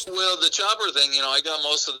Facebook post? Well, the chopper thing, I got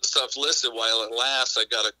most of the stuff listed while it lasts. I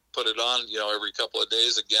got to put it on, every couple of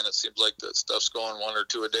days. Again, it seems like the stuff's going one or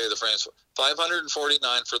two a day. The frames,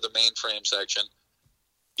 $549 for the main frame section.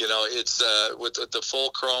 It's with the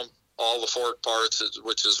full chrome, all the fork parts,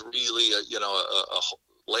 which is really a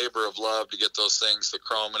labor of love to get those things, the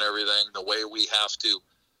chrome and everything, the way we have to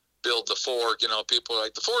build the fork. People are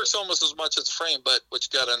like, the fork's almost as much as the frame, but what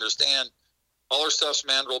you got to understand, all our stuff's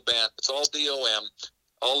mandrel bent. It's all DOM.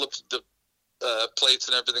 All of the plates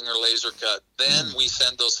and everything are laser cut. Then we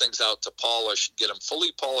send those things out to polish, get them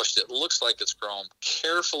fully polished. It looks like it's chrome.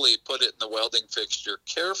 Carefully put it in the welding fixture.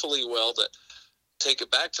 Carefully weld it. Take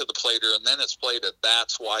it back to the plater, and then it's plated.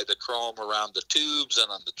 That's why the chrome around the tubes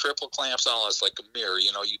and on the triple clamps and all that's like a mirror.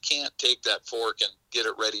 You can't take that fork and get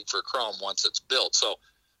it ready for chrome once it's built. So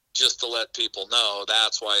just to let people know,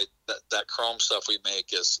 that's why that chrome stuff we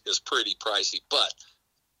make is pretty pricey. But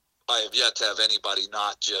I have yet to have anybody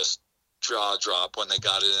not just jaw drop when they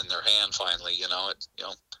got it in their hand finally.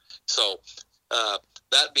 So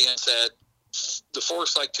that being said, the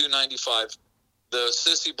fork's like $295. The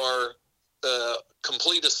sissy bar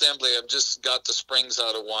complete assembly, I've just got the springs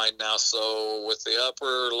out of wine now, so with the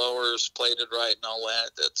upper lowers plated right and all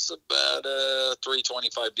that, that's about a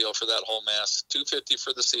 $325 deal for that whole mess. $250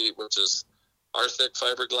 for the seat, which is our thick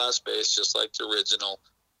fiberglass base, just like the original.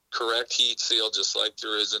 Correct heat seal, just like the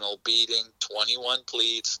original. Beading, 21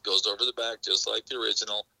 pleats, goes over the back, just like the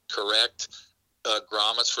original. Correct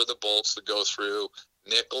grommets for the bolts that go through.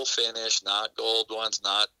 Nickel finish, not gold ones,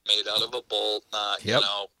 not made out of a bolt, not,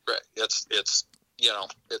 it's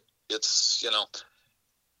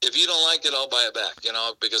if you don't like it, I'll buy it back,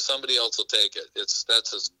 because somebody else will take it.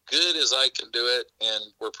 That's as good as I can do it, and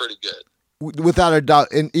we're pretty good. Without a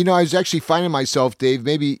doubt. And, I was actually finding myself, Dave,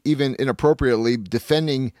 maybe even inappropriately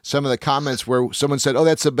defending some of the comments where someone said, oh,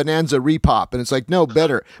 that's a Bonanza repop. And it's like, no,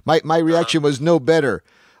 better. My reaction was no better.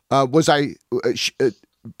 Tell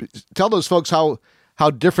those folks how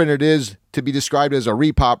different it is to be described as a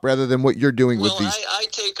repop rather than what you're doing with these. I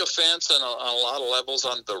take offense on a lot of levels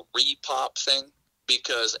on the repop thing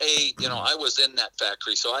because, I was in that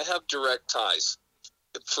factory, so I have direct ties.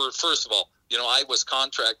 First of all, I was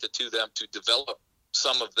contracted to them to develop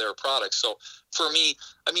some of their products. So for me,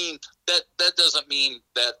 that doesn't mean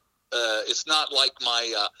that it's not like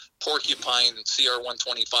my Porcupine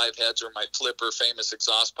CR125 heads or my Flipper famous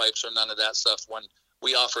exhaust pipes or none of that stuff. When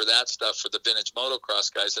we offer that stuff for the vintage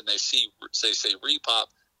motocross guys and they say repop,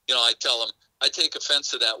 I tell them, I take offense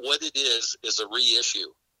to that. What it is a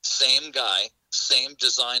reissue. Same guy, same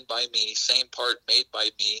design by me, same part made by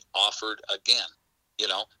me, offered again,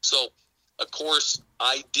 So, of course,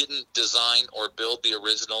 I didn't design or build the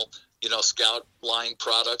original, Scout line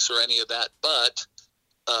products or any of that. But,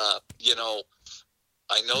 I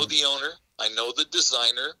know the owner. I know the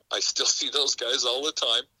designer. I still see those guys all the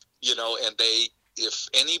time, and if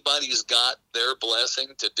anybody's got their blessing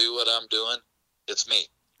to do what I'm doing, it's me.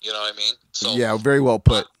 You know what I mean? So yeah, very well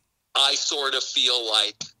put. I sort of feel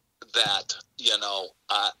like that,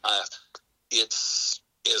 it's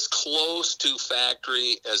as close to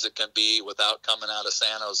factory as it can be without coming out of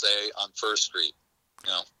San Jose on First Street.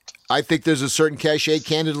 You know, I think there's a certain cachet,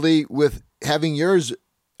 candidly, with having yours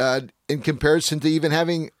in comparison to even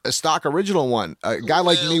having a stock original one. A guy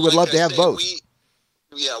like me would love to have both.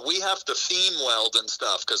 We have to theme weld and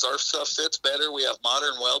stuff because our stuff fits better. We have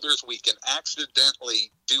modern welders. We can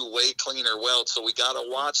accidentally do way cleaner welds, so we got to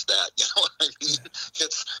watch that. You know what I mean?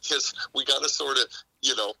 It's we got to sort of,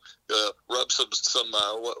 rub some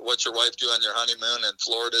what your wife do on your honeymoon in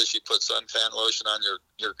Florida. She put suntan lotion on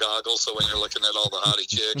your goggles, so when you're looking at all the hottie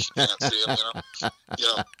chicks, you can't see them.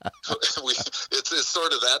 It's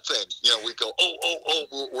sort of that thing. We go,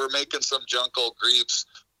 we're making some Junko Greaves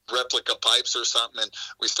replica pipes or something, and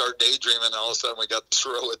we start daydreaming, and all of a sudden we got this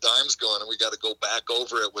row of dimes going, and we got to go back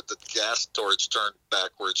over it with the gas torch turned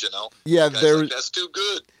backwards. Yeah, that's too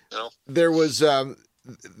good. There was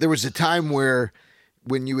a time where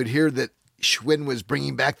when you would hear that Schwinn was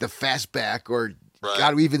bringing back the fastback, or right.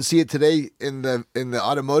 God, we even see it today in the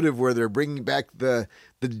automotive where they're bringing back the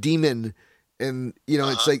Demon, and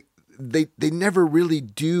it's like they never really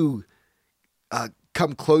do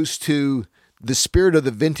come close to the spirit of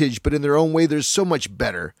the vintage, but in their own way, they're so much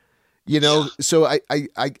better, Yeah. So I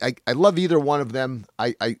love either one of them.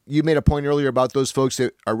 You made a point earlier about those folks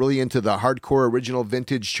that are really into the hardcore original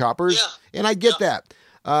vintage choppers, and I get that.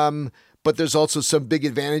 But there's also some big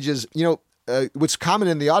advantages. What's common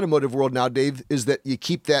in the automotive world now, Dave, is that you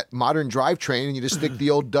keep that modern drivetrain and you just stick the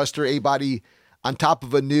old Duster A-body on top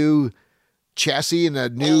of a new chassis and a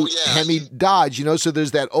new Hemi Dodge. So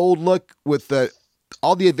there's that old look with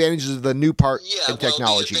all the advantages of the new part and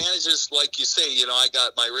technology. The advantages, like you say, I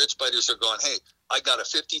got my Ridge Spiders are going, hey, I got a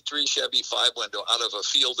 53 Chevy 5-window out of a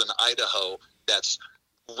field in Idaho that's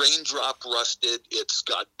raindrop rusted. It's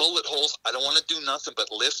got bullet holes. I don't want to do nothing but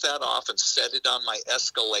lift that off and set it on my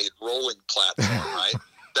Escalade rolling platform, right?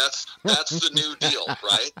 That's the new deal,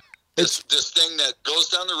 right? This thing that goes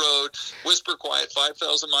down the road, whisper quiet,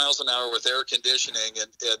 5,000 miles an hour with air conditioning and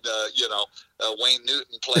Wayne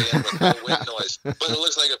Newton playing with no wind noise. But it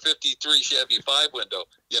looks like a 53 Chevy 5-window,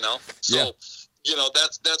 So,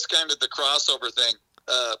 that's kind of the crossover thing.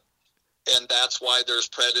 And that's why there's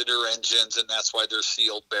Predator engines, and that's why there's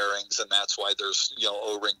sealed bearings, and that's why there's,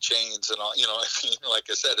 O-ring chains and all. Like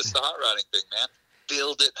I said, it's the hot rodding thing, man.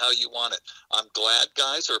 Build it how you want it. I'm glad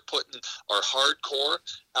guys are hardcore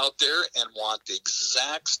out there and want the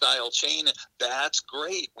exact style chain. That's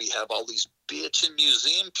great. We have all these bitchin'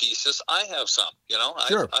 museum pieces. I have some,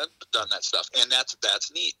 Sure. I've done that stuff, and that's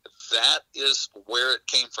neat. That is where it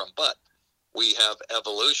came from. But we have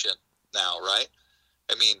evolution now, right?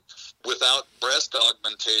 I mean, without breast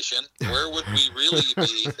augmentation, where would we really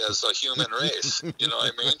be as a human race? You know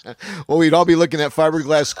what I mean? Well, we'd all be looking at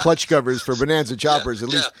fiberglass clutch covers for Bonanza choppers, at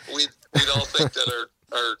least. Yeah, we'd all think that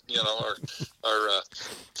our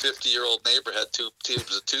 50-year-old neighbor had 2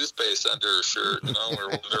 tubes of toothpaste under her shirt, or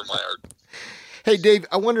under my heart. Hey, Dave,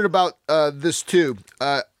 I wondered about this too.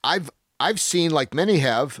 I've seen, like many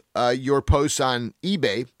have, your posts on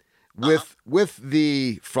eBay with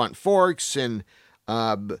the front forks and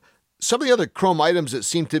some of the other chrome items that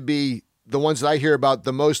seem to be the ones that I hear about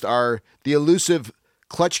the most are the elusive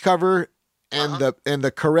clutch cover and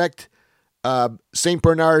the correct St.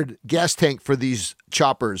 Bernard gas tank for these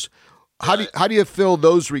choppers. How do you fill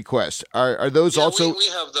those requests? Are those also? We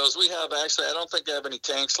have those. We have actually. I don't think I have any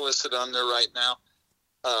tanks listed on there right now,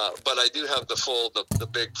 but I do have the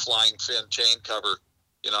big flying fin chain cover.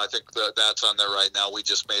 I think that's on there right now. We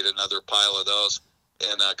just made another pile of those.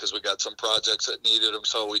 And because we got some projects that needed them,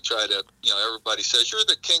 so we try to, everybody says, you're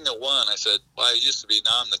the king of one. I said, well, I used to be,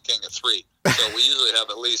 now I'm the king of 3. So we usually have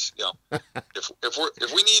at least,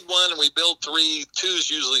 if we need one and we build 3, 2's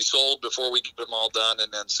usually sold before we get them all done.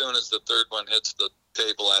 And then as soon as the third one hits the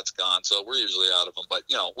table, that's gone. So we're usually out of them. But,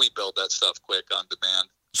 we build that stuff quick on demand.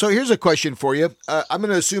 So here's a question for you. I'm going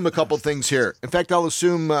to assume a couple things here. In fact, I'll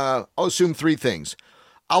assume 3 things.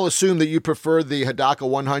 I'll assume that you prefer the Hidaka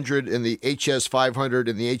 100 and the HS 500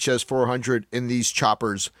 and the HS 400 in these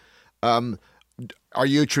choppers. Are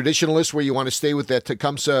you a traditionalist where you want to stay with that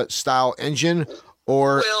Tecumseh style engine?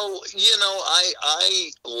 Or well,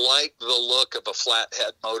 I like the look of a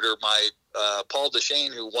flathead motor. My Paul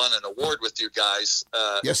Deshane, who won an award with you guys,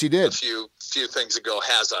 yes, he did. A few things ago,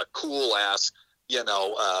 has a cool ass,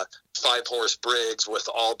 5-horse Briggs with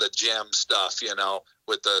all the gem stuff,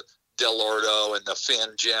 with the Delorto and the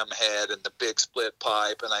fin gem head and the big split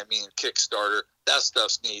pipe, and Kickstarter. That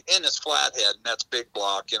stuff's neat, and it's flathead, and that's big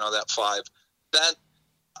block. That 5. That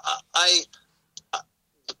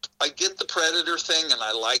I get the Predator thing, and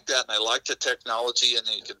I like that, and I like the technology, and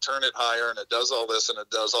you can turn it higher, and it does all this, and it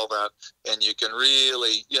does all that, and you can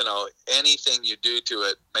really, anything you do to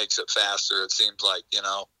it makes it faster. It seems like,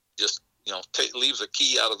 just leave the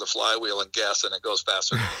key out of the flywheel and gas, and it goes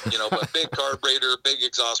faster. But big carburetor, big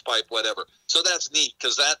exhaust pipe, whatever. So that's neat,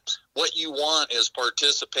 because what you want is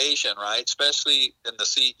participation, right? Especially in the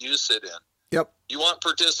seat you sit in. Yep. You want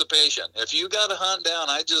participation. If you got to hunt down,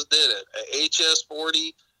 I just did it, a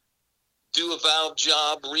HS40, do a valve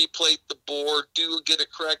job, replate the board, get a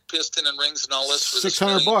correct piston and rings and all this for this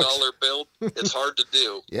 $1 million build. It's hard to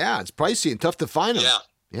do. Yeah, it's pricey and tough to find them.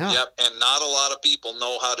 Yeah. Yep. And not a lot of people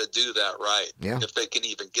know how to do that right. Yeah. If they can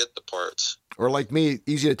even get the parts. Or like me,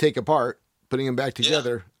 easy to take apart, putting them back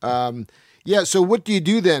together. Yeah. So what do you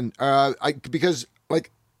do then? Because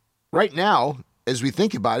like right now, as we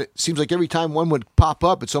think about it, seems like every time one would pop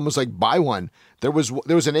up, it's almost like buy one. There was an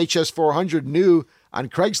HS400 new on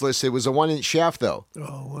Craigslist. It was a 1-inch shaft though.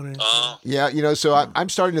 Oh, 1 inch. Yeah. So I'm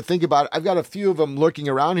starting to think about it. I've got a few of them lurking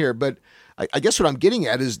around here, but I guess what I'm getting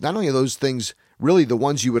at is not only are those things really the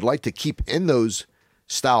ones you would like to keep in those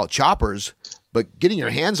style choppers, but getting your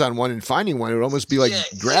hands on one and finding one, it would almost be like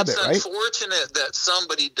grab it, right? It's unfortunate that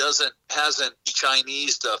somebody hasn't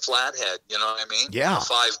Chinesed a flathead, you know what I mean? Yeah. A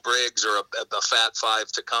 5 Briggs or a Fat 5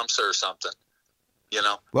 Tecumseh or something,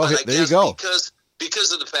 Well, there you go.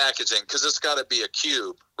 Because of the packaging, because it's got to be a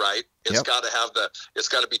cube, right? It's got to have it's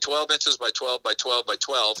got to be 12 inches by 12 by 12 by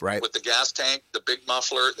 12, right, with the gas tank, the big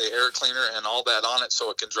muffler, the air cleaner, and all that on it,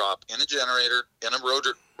 so it can drop in a generator, in a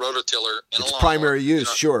rototiller, in it's a lawnmower, primary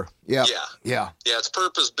use, sure. Yeah. It's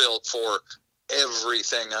purpose built for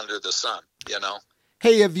everything under the sun.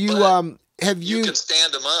 Hey, have you You can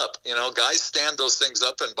stand them up. Guys stand those things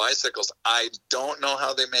up in bicycles. I don't know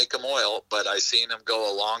how they make them oil, but I seen them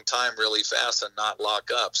go a long time really fast and not lock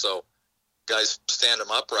up. So guys stand them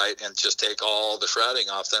upright and just take all the shrouding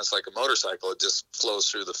off. Then it's like a motorcycle. It just flows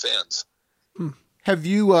through the fins. Have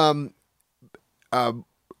you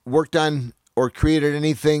worked on or created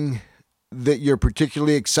anything that you're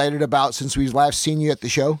particularly excited about since we've last seen you at the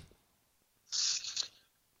show?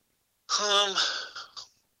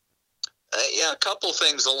 Yeah, a couple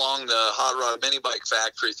things along the Hot Rod Mini Bike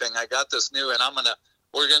Factory thing. I got this new, and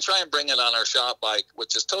we're gonna try and bring it on our shop bike,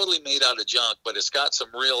 which is totally made out of junk, but it's got some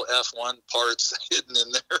real F1 parts hidden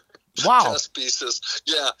in there. Wow. Test pieces.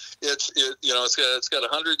 Yeah, it's got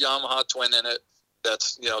 100 Yamaha twin in it.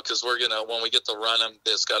 That's because we're gonna, when we get to run them,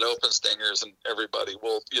 it's got open stingers, and everybody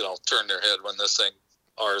will turn their head when this thing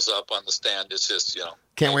ours up on the stand. It's just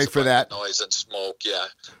can't wait for that noise and smoke. Yeah,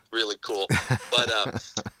 really cool. But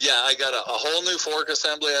I got a whole new fork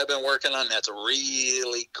assembly I've been working on. That's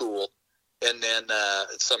really cool. And then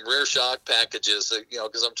some rear shock packages.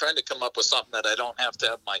 Because I'm trying to come up with something that I don't have to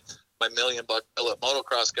have my $1 million billet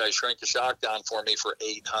motocross guy shrink a shock down for me for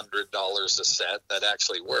 $800 a set. That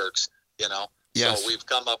actually works. Yes. So we've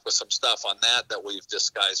come up with some stuff on that we've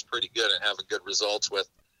disguised pretty good and having good results with.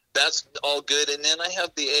 That's all good. And then I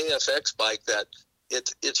have the AFX bike that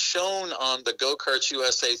it's shown on the Go Karts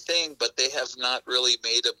USA thing, but they have not really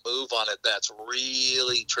made a move on it. That's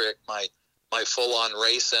really tricked my full-on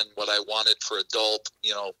racing, what I wanted for adult,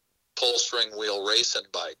 pull string wheel racing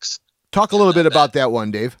bikes. Talk a little bit about that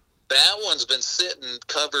one, Dave. That one's been sitting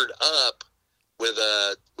covered up with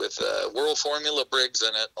a World Formula Briggs in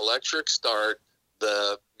it, electric start,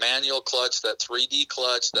 the manual clutch, that 3D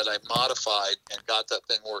clutch that I modified and got that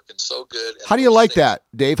thing working so good. How do you like that,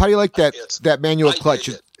 Dave? How do you like that manual clutch?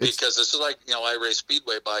 Because it's like, I race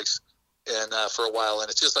speedway bikes and for a while,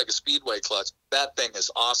 and it's just like a speedway clutch. That thing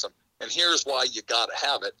is awesome. And here's why you got to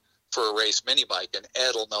have it for a race mini bike, and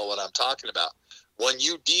Ed will know what I'm talking about. When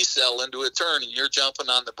you decel into a turn and you're jumping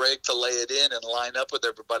on the brake to lay it in and line up with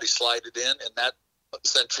everybody, slide it in, and that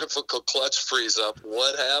centrifugal clutch frees up,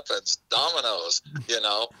 what happens? Dominoes.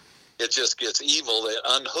 It just gets evil. It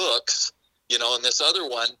unhooks. And this other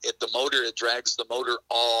one, it drags the motor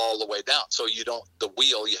all the way down. So you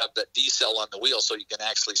have that decel on the wheel, so you can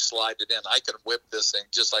actually slide it in. I can whip this thing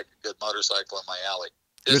just like a good motorcycle in my alley.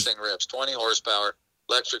 This thing rips. 20 horsepower,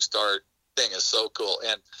 electric start. Thing is so cool.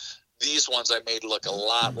 And these ones I made look a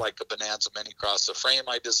lot like a Bonanza Mini Cross. The frame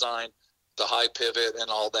I designed, the high pivot and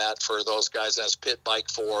all that for those guys, has pit bike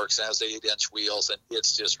forks, has 8-inch wheels, and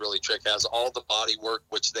it's just really trick. Has all the body work,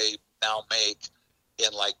 which they now make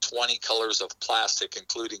in like 20 colors of plastic,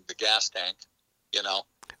 including the gas tank.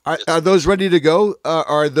 Are those ready to go?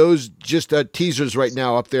 Are those just teasers right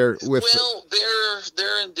now up there with? Well,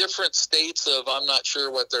 they're in different states of, I'm not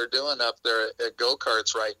sure what they're doing up there at Go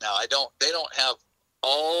Karts right now. They don't have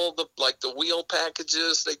all the wheel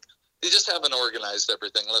packages. They just haven't organized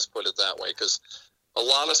everything. Let's put it that way, because a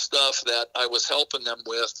lot of stuff that I was helping them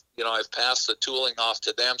with, I've passed the tooling off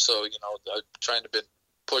to them. So, I'm trying to be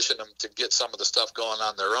pushing them to get some of the stuff going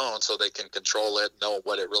on their own so they can control it, know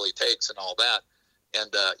what it really takes and all that. And,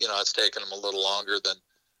 it's taken them a little longer than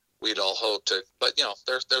we'd all hoped to, but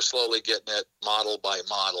they're slowly getting it model by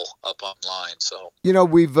model up online. So,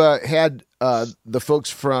 we've had the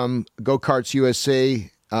folks from Go Karts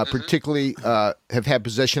USA particularly have had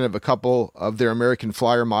possession of a couple of their American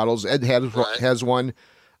Flyer models. Ed has one.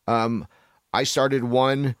 I started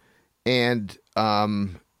one, and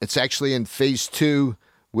it's actually in phase 2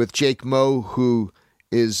 with Jake Moe, who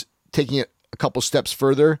is taking it a couple steps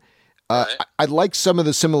further. I like some of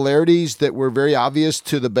the similarities that were very obvious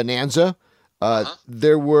to the Bonanza.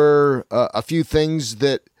 There were a few things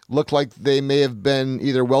that looked like they may have been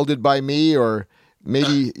either welded by me or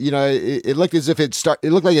maybe, it looked as if it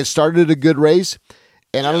looked like it started a good race.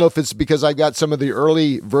 And I don't know if it's because I got some of the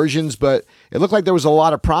early versions, but it looked like there was a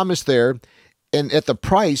lot of promise there. And at the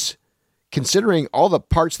price, considering all the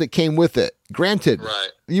parts that came with it, granted,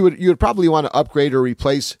 you would probably want to upgrade or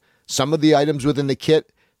replace some of the items within the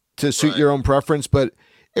kit to suit your own preference, but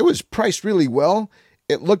it was priced really well.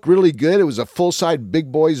 It looked really good. It was a full-size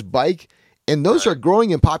big boys bike, and those are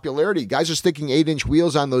growing in popularity. Guys are sticking 8-inch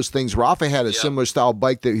wheels on those things. Rafa had a similar style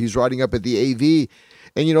bike that he's riding up at the AV,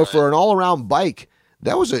 and for an all-around bike,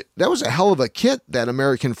 that was a hell of a kit, that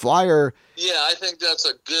American Flyer. Yeah, I think that's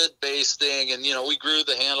a good base thing. And, we grew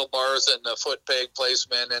the handlebars and the foot peg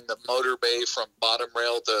placement and the motor bay from bottom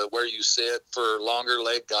rail to where you sit for longer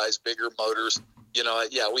leg guys, bigger motors.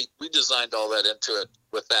 We designed all that into it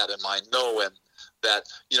with that in mind, knowing that,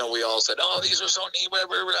 we all said, oh, these are so neat,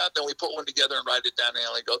 whatever. Then we put one together and write it down and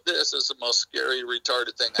I go, this is the most scary,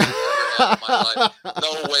 retarded thing I've ever had in my life.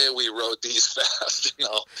 No way we rode these fast,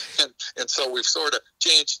 And so we've sort of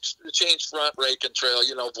changed front, rake, and trail,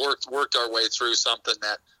 worked our way through something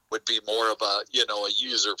that would be more of a, a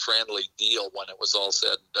user-friendly deal when it was all said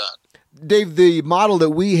and done. Dave, the model that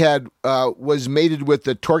we had was mated with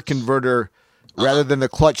the torque converter rather than the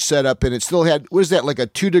clutch setup, and it still had, what is that, like a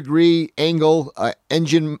 2-degree angle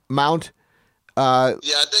engine mount? Yeah,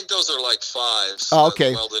 I think those are like 5s. Oh,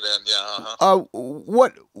 okay. Welded in,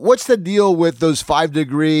 What's the deal with those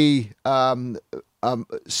 5-degree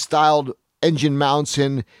styled engine mounts,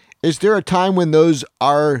 and is there a time when those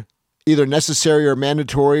are either necessary or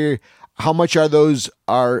mandatory? How much of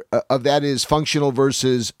that is functional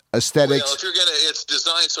versus aesthetics? Well, if you're it's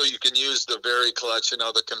designed so you can use the very clutch,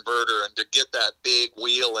 the converter, and to get that big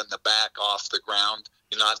wheel in the back off the ground,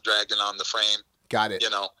 you're not dragging on the frame. Got it.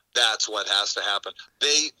 That's what has to happen.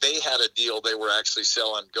 They had a deal. They were actually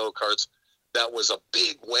selling go-karts that was a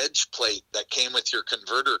big wedge plate that came with your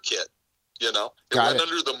converter kit. It went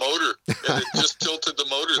under the motor, and it just tilted the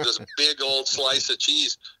motor, this big old slice of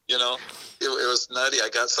cheese. It was nutty. I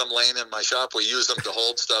got some laying in my shop. We use them to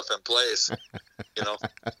hold stuff in place,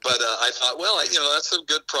 But I thought, well, that's a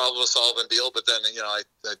good problem-solving deal. But then, I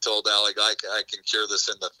told Alec, I can cure this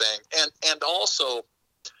in the thing. And also,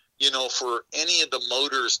 for any of the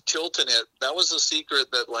motors tilting it, that was a secret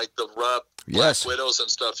that, like, the Rupp, Black Widows and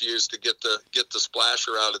stuff used to get the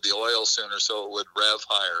splasher out of the oil sooner so it would rev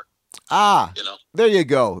higher. There you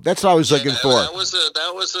go. That's what I was looking for.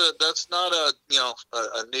 That's not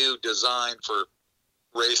a new design for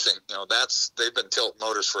racing. They've been tilt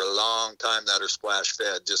motors for a long time that are splash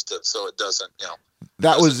fed so it doesn't,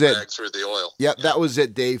 that was it. Drag through the oil. Yeah, that was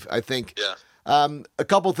it, Dave, I think. Yeah. A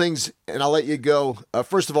couple things, and I'll let you go.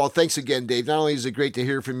 First of all, thanks again, Dave. Not only is it great to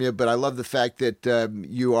hear from you, but I love the fact that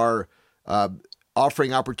you are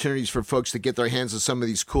offering opportunities for folks to get their hands on some of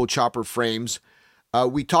these cool chopper frames.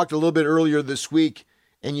 We talked a little bit earlier this week,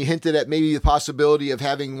 and you hinted at maybe the possibility of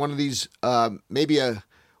having one of these,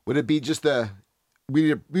 would it be just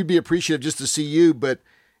we'd be appreciative just to see you, but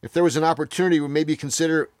if there was an opportunity, we'd maybe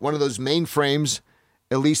consider one of those main frames,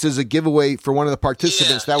 at least as a giveaway for one of the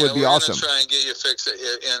participants. That would be awesome. We're going to try and get you fixed,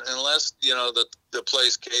 unless, the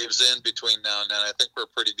place caves in between now and then. I think we're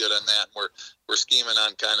pretty good on that, and we're scheming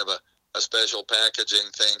on kind of a special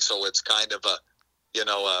packaging thing, so it's kind of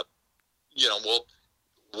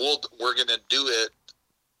we're going to do it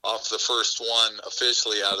off the first one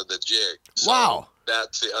officially out of the jig. So wow.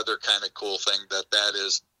 That's the other kind of cool thing that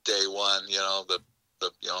is day one,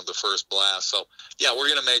 the first blast. So yeah, we're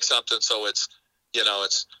going to make something so it's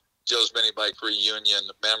Joe's Mini Bike Reunion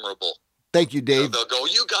memorable. Thank you, Dave. They'll go,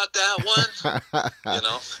 you got that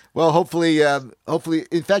one? Well, hopefully,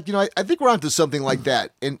 in fact, I think we're onto something like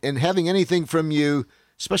that. And having anything from you,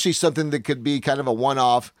 especially something that could be kind of a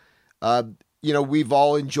one-off, we've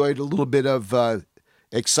all enjoyed a little bit of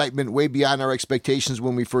excitement way beyond our expectations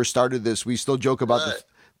when we first started this. We still joke about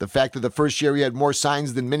the fact that the first year we had more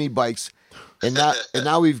signs than mini bikes, and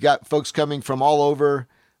now we've got folks coming from all over.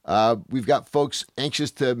 We've got folks anxious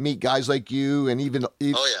to meet guys like you, and even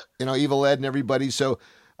Evil Ed and everybody. So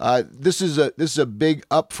this is a big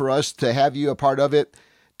up for us to have you a part of it.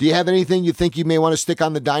 Do you have anything you think you may want to stick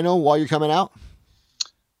on the dyno while you're coming out?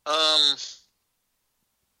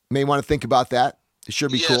 May want to think about that. It sure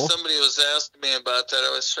be cool. Yeah, somebody was asking me about that.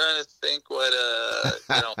 I was trying to think what,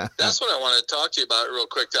 that's what I wanted to talk to you about real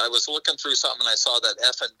quick. I was looking through something and I saw that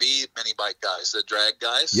F&B mini bike guys, the drag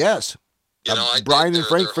guys. Yes. Brian and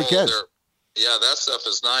Frank Friquez. Yeah, that stuff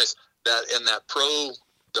is nice. That pro,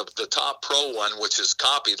 the top pro one, which is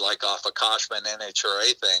copied like off a Koshman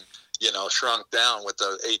NHRA thing, shrunk down with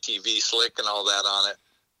the ATV slick and all that on it.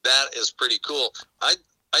 That is pretty cool. I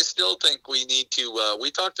still think we need to,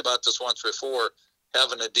 we talked about this once before,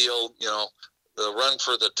 having a deal, the run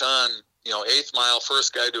for the ton, 8th mile,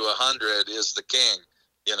 first guy to 100 is the king,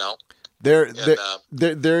 There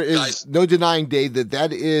is no denying, Dave,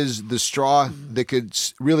 that is the straw that could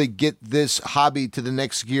really get this hobby to the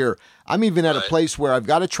next gear. I'm even at a place where I've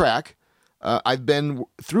got a track. I've been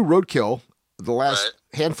through Roadkill the last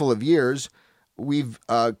handful of years. We've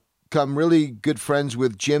become really good friends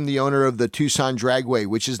with Jim, the owner of the Tucson Dragway,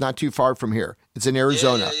 which is not too far from here. It's in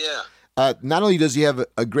Arizona. Yeah. Not only does he have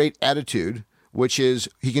a great attitude, which is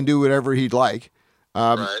he can do whatever he'd like.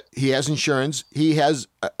 He has insurance. He has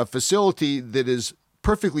a facility that is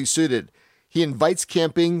perfectly suited. He invites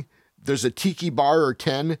camping. There's a tiki bar or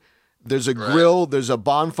 10. There's a grill. There's a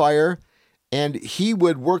bonfire. And he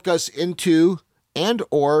would work us into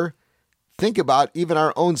or think about even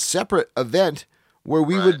our own separate event where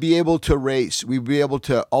we would be able to race. We'd be able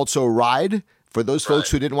to also ride. For those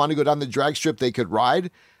folks who didn't want to go down the drag strip, they could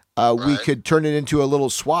ride. We could turn it into a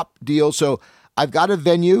little swap deal. So I've got a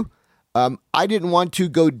venue. I didn't want to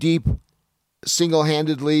go deep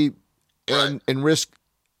single-handedly and risk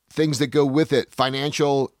things that go with it,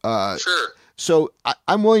 financial. Sure. So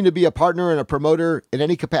I'm willing to be a partner and a promoter in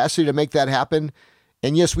any capacity to make that happen.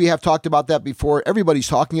 And yes, we have talked about that before. Everybody's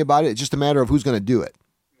talking about it. It's just a matter of who's going to do it.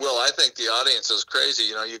 Well, I think the audience is crazy.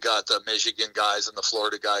 You got the Michigan guys and the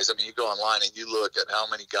Florida guys. I mean, you go online and you look at how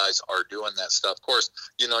many guys are doing that stuff. Of course,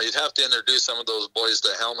 you'd have to introduce some of those boys to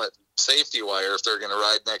helmet safety wire if they're going to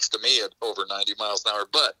ride next to me at over 90 miles an hour.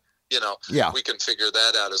 But, we can figure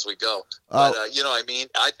that out as we go. But,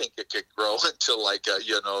 I think it could grow into like,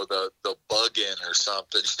 the bug-in or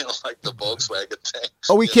something, like the Volkswagen thing.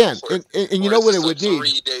 Oh, we can. And you know what it would need?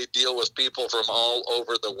 3-day deal with people from all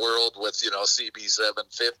over the world with,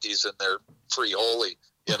 CB750s and their free holy,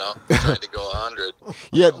 trying to go 100.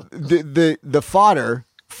 Yeah, the fodder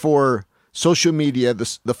for social media,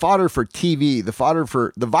 the fodder for TV, the fodder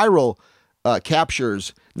for the viral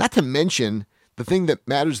captures, not to mention the thing that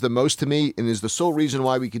matters the most to me and is the sole reason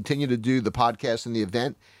why we continue to do the podcast and the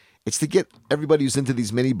event, it's to get everybody who's into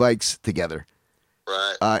these mini bikes together.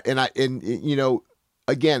 Right.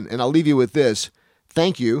 Again, and I'll leave you with this.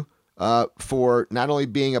 Thank you for not only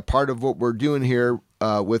being a part of what we're doing here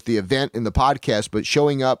with the event and the podcast, but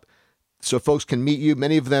showing up so folks can meet you.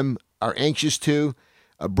 Many of them are anxious to.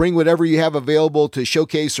 Bring whatever you have available to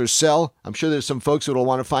showcase or sell. I'm sure there's some folks that will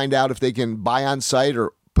want to find out if they can buy on site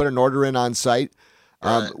or put an order in on site.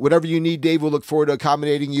 Whatever you need, Dave, we'll look forward to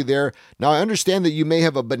accommodating you there. Now, I understand that you may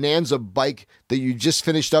have a Bonanza bike that you just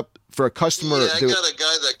finished up for a customer. Yeah, I got a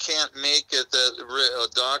guy that can't make it, a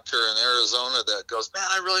doctor in Arizona that goes, man,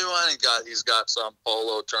 I really want it. He's got some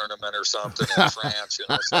polo tournament or something in France,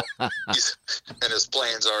 so and his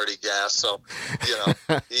plane's already gassed. So,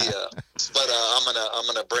 but I'm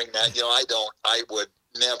gonna bring that. I would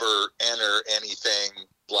never enter anything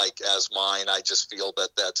like as mine. I just feel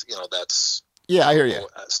that's yeah, I hear you.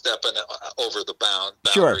 Stepping over the boundary,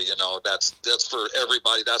 sure. That's for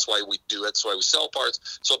everybody. That's why we do it. That's why we sell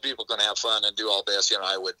parts, so people can have fun and do all this.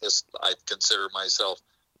 I consider myself,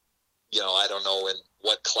 I don't know in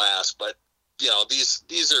what class, but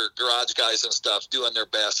these are garage guys and stuff doing their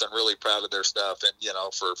best. I'm really proud of their stuff, and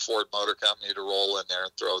for Ford Motor Company to roll in there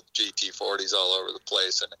and throw GT40s all over the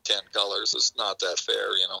place in 10 colors is not that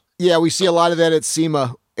fair. Yeah, we see a lot of that at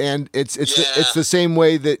SEMA. And it's the same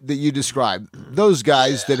way that you described. Those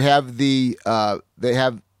guys that have the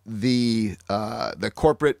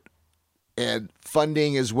corporate and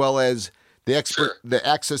funding as well as the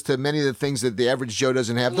access to many of the things that the average Joe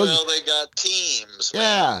doesn't have. Well, they got teams. Man.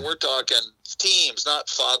 Yeah, we're talking teams, not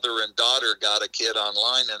father and daughter got a kid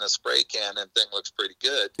online in a spray can and thing looks pretty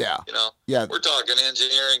good. Yeah. You know, Yeah. we're talking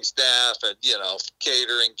engineering staff and, you know,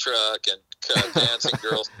 catering truck and dancing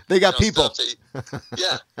girls. They got you know, people.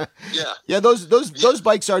 Yeah. Yeah, those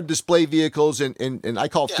bikes are display vehicles and I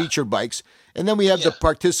call Yeah. feature bikes. And then we have the Yeah.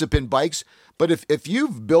 participant bikes. But if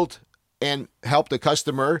you've built and helped a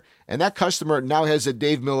customer and that customer now has a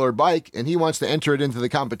Dave Miller bike and he wants to enter it into the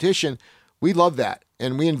competition, we love that.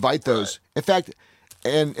 And we invite those. Right. In fact,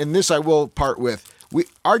 and this I will part with.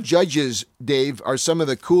 Our judges, Dave, are some of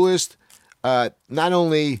the coolest, not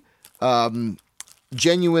only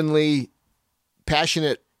genuinely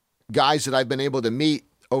passionate guys that I've been able to meet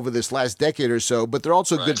over this last decade or so, but they're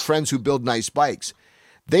also good friends who build nice bikes.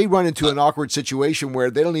 They run into an awkward situation where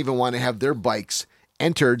they don't even want to have their bikes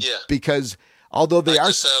entered because although they I are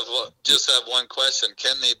just have one question.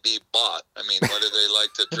 Can they be bought? I mean, what do they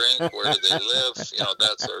like to drink? Where do they live? You know,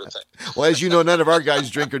 that sort of thing. well, as you know, none of our guys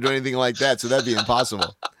drink or do anything like that, so that'd be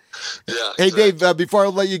impossible. Yeah. Hey, exactly. Dave, before I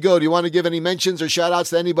let you go, do you want to give any mentions or shout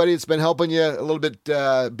outs to anybody that's been helping you a little bit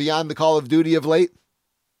beyond the call of duty of late?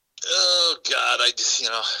 Oh God, I just, you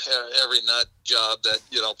know, every nut job that,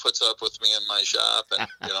 you know, puts up with me in my shop and,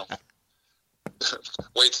 you know,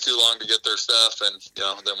 waits too long to get their stuff and, you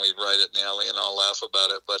know, then we write it in the alley and I'll laugh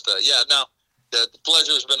about it. But yeah, no, the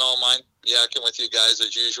pleasure's been all mine yakking with you guys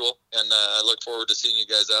as usual. And I look forward to seeing you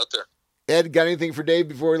guys out there. Ed, got anything for Dave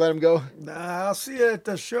before we let him go? Nah, I'll see you at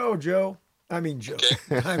the show, Joe. I mean, Joe.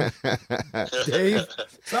 Okay. Dave.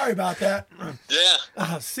 Sorry about that. Yeah.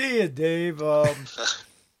 I'll see you, Dave.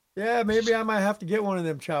 Yeah, maybe I might have to get one of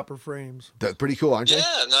them chopper frames. That's pretty cool, aren't they?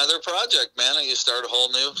 Yeah, another project, man. You start a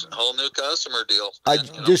whole new customer deal.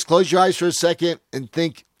 Just close your eyes for a second and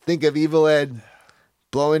think of Evil Ed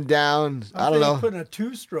blowing down. I don't know. Putting a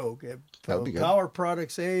two-stroke at That would be good. Power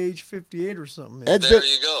Products age 58 or something. Ed's There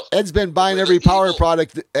you go. Ed's been buying With every the Power Evil-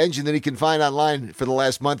 Product engine that he can find online for the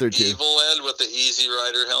last month or two. Evil Ed with the Easy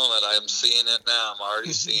Rider helmet. I'm seeing it now. I'm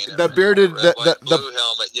already seeing it. The bearded- Red, white, the- blue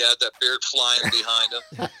helmet. Yeah, that beard flying behind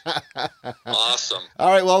him. Awesome. All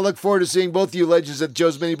right, well, I look forward to seeing both of you legends at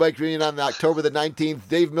Joe's Mini Bike Reunion on October the 19th.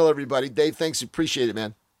 Dave Miller, everybody. Dave, thanks. Appreciate it,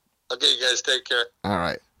 man. Okay, you guys take care. All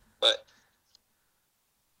right. Bye.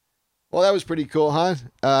 Well, that was pretty cool, huh?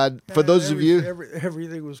 For those of you,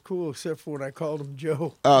 everything was cool except for when I called him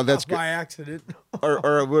Joe. Oh, that's by accident.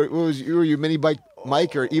 or what was you? Were you Mini Bike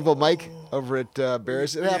Mike or Evil Mike over at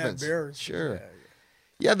Barris? It happens. Barris, Sure. yeah.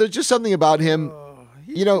 Yeah, there's just something about him.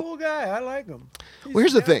 He's You know- a cool guy. I like him. He's Well,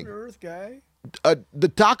 here's a the thing. down-to-earth guy. The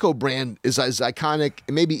taco brand is as iconic,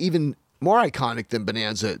 maybe even more iconic than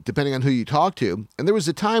Bonanza, depending on who you talk to. And there was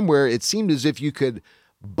a time where it seemed as if you could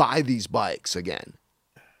buy these bikes again,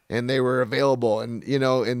 and they were available, and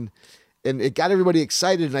and it got everybody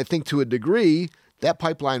excited. And I think to a degree that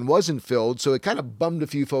pipeline wasn't filled, so it kind of bummed a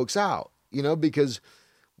few folks out, because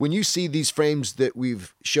when you see these frames that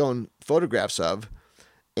we've shown photographs of,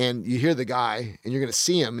 and you hear the guy, and you're going to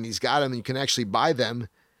see him, and he's got them, and you can actually buy them.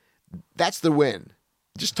 That's the win.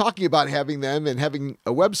 Just talking about having them and having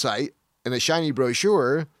a website and a shiny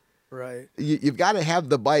brochure, Right. you've got to have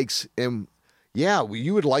the bikes. And yeah,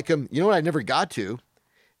 you would like them. You know what I never got to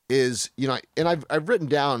is, and I've written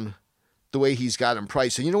down the way he's got them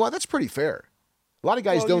priced. And you know what? That's pretty fair. A lot of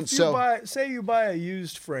guys don't sell. Say you buy a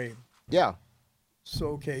used frame. Yeah.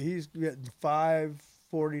 So okay, he's getting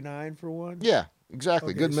 $549 for one. Yeah,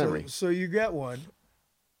 exactly. Okay, Good memory. So you get one,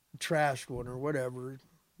 trashed one or whatever.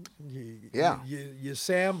 Yeah. You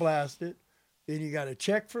sandblast it, then you got to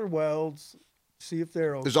check for welds, see if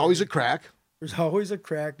they're okay. There's always a crack. There's always a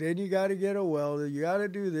crack. Then you got to get a welder. You got to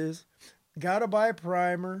do this. Got to buy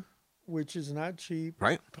primer, which is not cheap.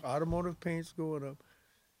 Right. Automotive paint's going up.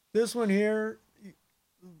 This one here,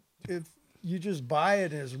 if you just buy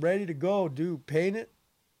it and it's ready to go, paint it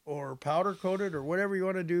or powder coat it or whatever you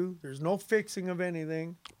want to do. There's no fixing of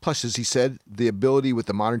anything. Plus, as he said, the ability with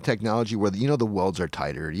the modern technology where the welds are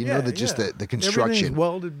tighter. The construction. Everything's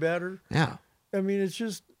welded better. Yeah. I mean,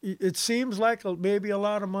 it seems like maybe a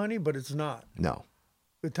lot of money, but it's not. No.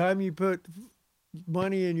 The time you put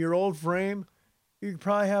money in your old frame, you could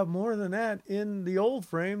probably have more than that in the old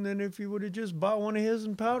frame than if you would have just bought one of his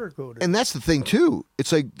and powder coated. And that's the thing too.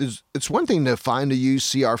 It's like it's one thing to find a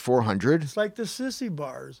used CR400. It's like the sissy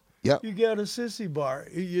bars. Yep. You get a sissy bar.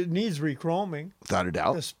 It needs rechroming. Without a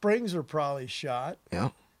doubt. The springs are probably shot. Yeah.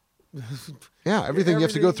 Yeah, everything you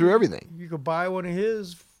have to go through everything. You could buy one of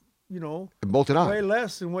his, And bolt it on. way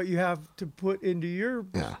less than what you have to put into your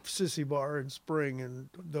Yeah. sissy bar and spring and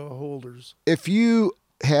the holders. If you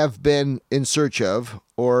have been in search of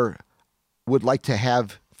or would like to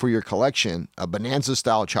have for your collection a Bonanza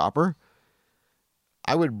style chopper,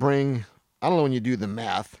 I would bring I don't know when you do the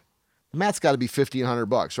math. The math's got to be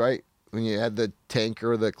 $1,500, right? When you add the tank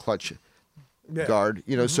or the clutch Yeah. guard,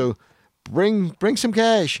 So bring some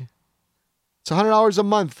cash. It's $100 a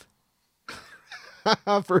month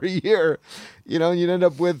for a year, and you'd end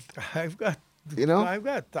up with, I've got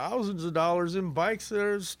thousands of dollars in bikes that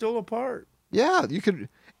are still apart. yeah, you could.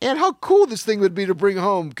 And how cool this thing would be to bring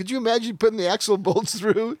home. Could you imagine putting the axle bolts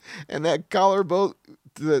through and that collar bolt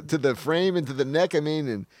to the frame and to the neck? I mean,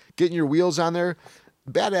 and getting your wheels on there,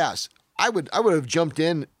 badass. I would have jumped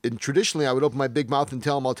in, and traditionally I would open my big mouth and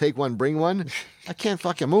tell them I'll take one, bring one. I can't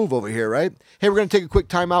fucking move over here, right? Hey, we're going to take a quick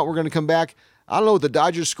timeout. We're going to come back. I don't know what the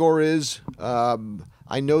Dodgers score is.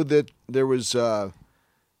 I know that there was a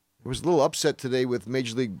little upset today with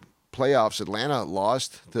Major League playoffs. Atlanta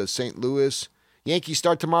lost to St. Louis. Yankees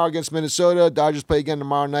start tomorrow against Minnesota. Dodgers play again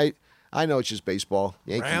tomorrow night. I know it's just baseball.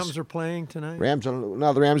 Yankees. Rams are playing tonight. Rams.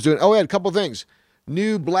 No, the Rams doing. Oh, yeah, a couple things.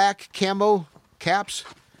 New black camo caps.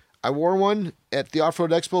 I wore one at the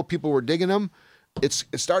Off-Road Expo. People were digging them. It's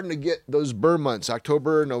starting to get those burr months.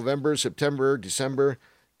 October, November, September, December.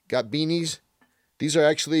 Got beanies. These are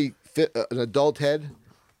actually fit an adult head.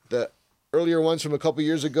 The earlier ones from a couple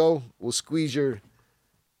years ago will squeeze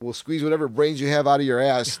whatever brains you have out of your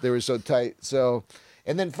ass. They were so tight. So,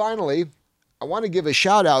 and then finally, I want to give a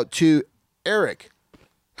shout out to Eric,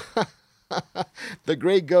 the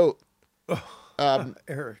Gray Goat.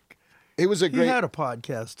 Eric. He was a He great. had a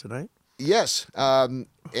podcast tonight. Yes, and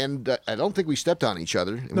I don't think we stepped on each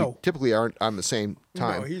other. And No. we typically aren't on the same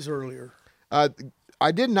time. No, he's earlier.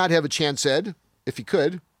 I did not have a chance, Ed, if he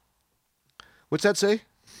could. What's that say?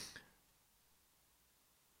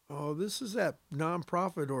 Oh, this is that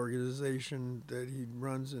nonprofit organization that he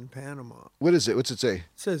runs in Panama. What is it? What's it say? It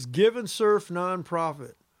says Give and Surf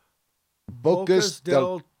Nonprofit. Bocas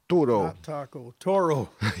del Toro. Not Taco. Toro,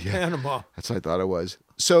 Panama. That's what I thought it was.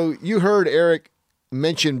 So you heard Eric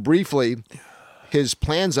mention briefly his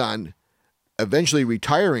plans on eventually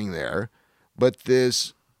retiring there, but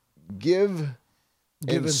this Give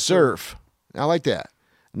and Surf. I like that.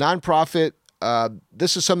 Nonprofit.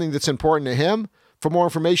 This is something that's important to him. For more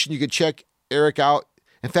information, you could check Eric out.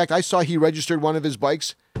 In fact, I saw he registered one of his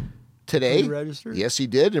bikes today. Pre-registered? Yes, he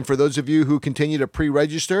did. And for those of you who continue to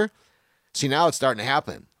pre-register, see, now it's starting to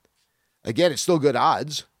happen. Again, it's still good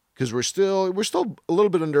odds because we're still a little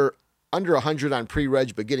bit under 100 on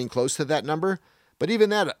pre-reg, but getting close to that number. But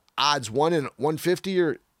even that odds 1 in 150,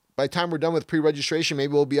 or by the time we're done with pre-registration,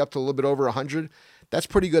 maybe we'll be up to a little bit over 100. That's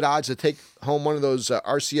pretty good odds to take home one of those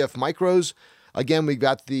RCF micros. Again, we've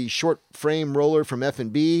got the short frame roller from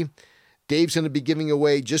F&B. Dave's going to be giving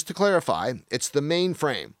away, just to clarify, it's the main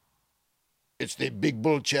frame. It's the big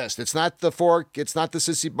bull chest. It's not the fork. It's not the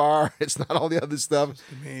sissy bar. It's not all the other stuff.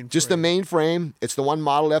 Just the main frame. It's the one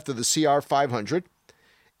model after the CR500.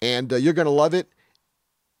 And you're going to love it.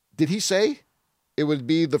 Did he say it would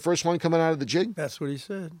be the first one coming out of the jig? That's what he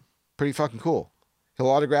said. Pretty fucking cool. He'll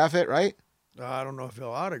autograph it, right? I don't know if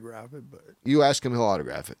he'll autograph it, but You ask him, he'll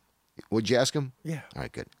autograph it. Would you ask him? yeah. All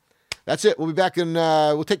right, good. That's it. We'll be back in,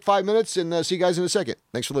 we'll take 5 minutes and see you guys in a second.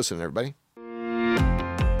 Thanks for listening, everybody.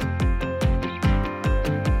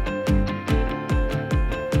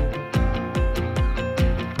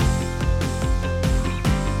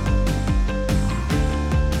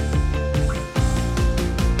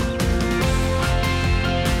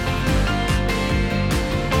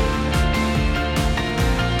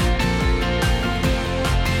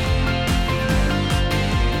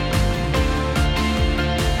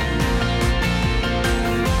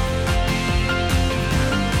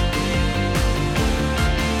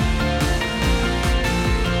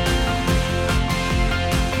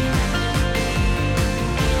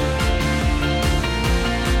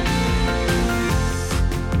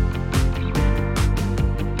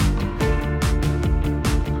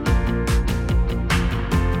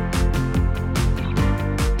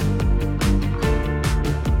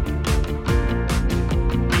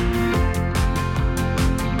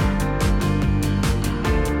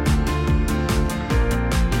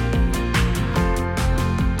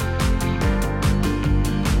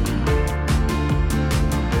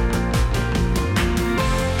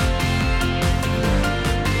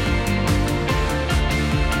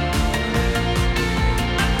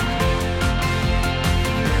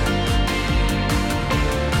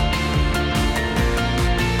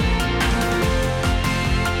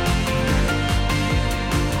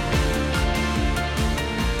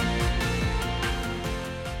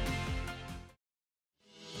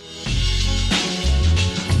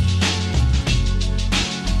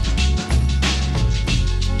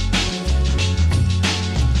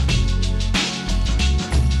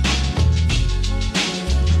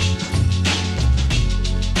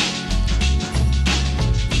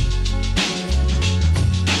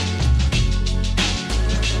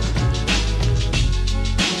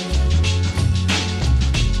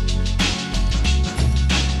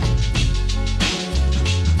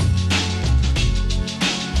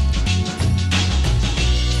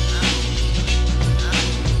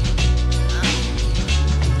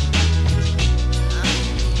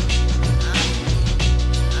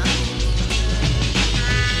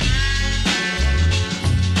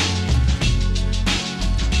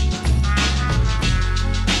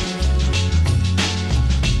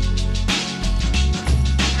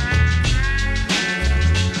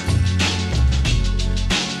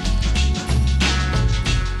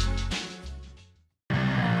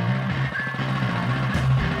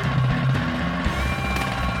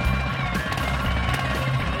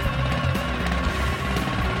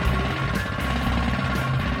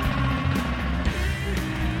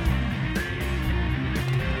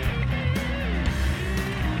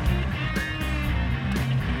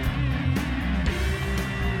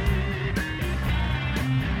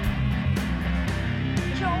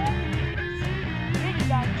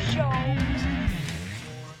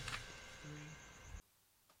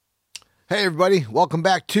 Hey, everybody. Welcome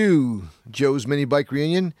back to Joe's Mini Bike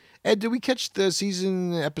Reunion. Ed, did we catch the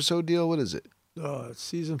season episode deal? What is it?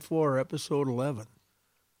 Season 4, episode 11.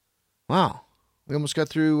 Wow. We almost got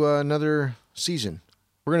through another season.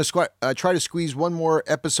 We're going to try to squeeze one more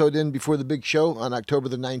episode in before the big show on October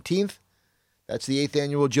the 19th. That's the 8th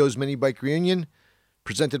annual Joe's Mini Bike Reunion,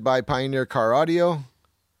 presented by Pioneer Car Audio.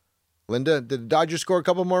 Linda, did the Dodgers score a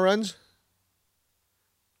couple more runs?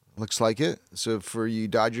 Looks like it. So for you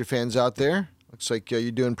Dodger fans out there, looks like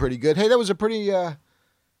you're doing pretty good. Hey, that was a pretty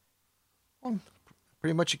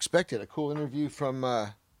much expected. A cool interview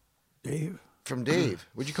from Dave. From Dave.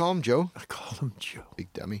 What'd you call him, Joe? I call him Joe.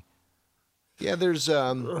 Big dummy. Yeah, there's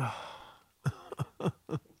a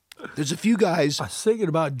few guys. I was thinking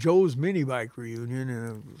about Joe's mini bike reunion.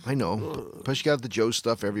 And I know. Plus, you got the Joe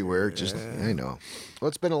stuff everywhere. Just I know. Well,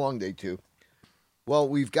 it's been a long day too. Well,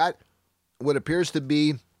 we've got what appears to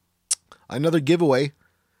be another giveaway.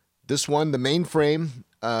 This one, the mainframe.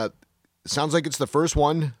 Sounds like it's the first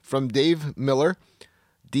one from Dave Miller,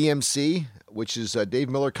 DMC, which is Dave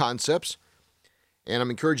Miller Concepts. And I'm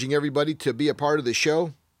encouraging everybody to be a part of the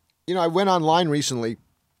show. You know, I went online recently.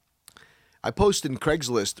 I posted in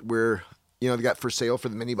Craigslist where, they got for sale for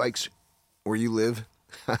the mini bikes where you live.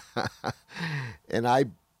 And I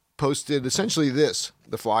posted essentially this,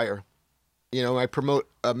 the flyer. I promote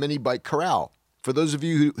a mini bike corral. For those of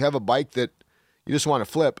you who have a bike that you just want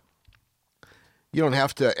to flip, you don't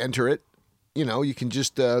have to enter it. You can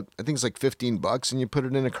just, I think it's like $15 and you put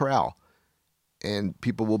it in a corral. And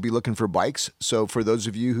people will be looking for bikes. So for those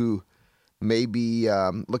of you who may be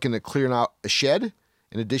looking to clear out a shed,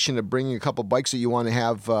 in addition to bringing a couple bikes that you want to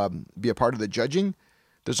have be a part of the judging,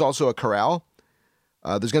 there's also a corral.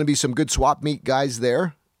 There's going to be some good swap meet guys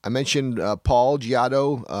there. I mentioned Paul,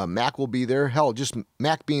 Giotto, Mac will be there. Hell, just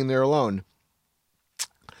Mac being there alone.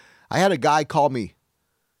 I had a guy call me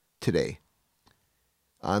today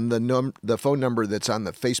on the phone number that's on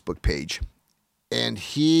the Facebook page. And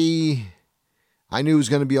I knew it was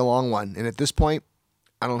going to be a long one. And at this point,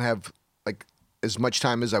 I don't have as much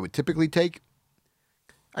time as I would typically take.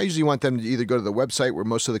 I usually want them to either go to the website where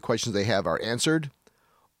most of the questions they have are answered,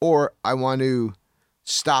 or I want to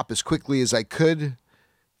stop as quickly as I could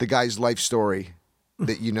the guy's life story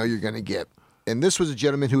that you're going to get. And this was a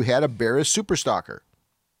gentleman who had a Barris Superstalker,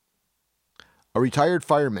 a retired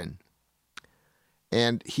fireman,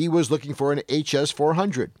 and he was looking for an HS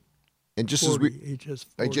 400. And just 40,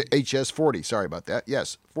 HS 40, sorry about that.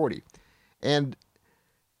 Yes, 40. And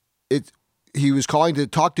he was calling to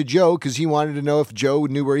talk to Joe because he wanted to know if Joe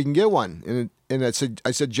knew where he can get one. And I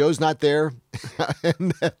said Joe's not there,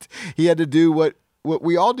 and that he had to do what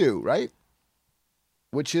we all do, right?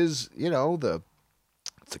 Which is, the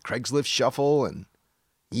Craigslist shuffle and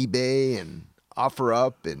eBay and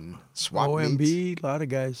OfferUp and swap OMB, meets. a lot of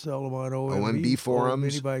guys sell them on OMB. OMB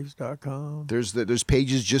forums. Minibikes.com. There's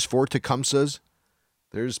pages just for Tecumsehs.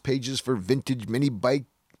 There's pages for vintage mini bike,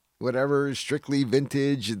 whatever, strictly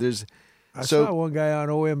vintage. I saw one guy on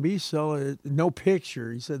OMB selling it, no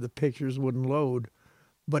picture. He said the pictures wouldn't load,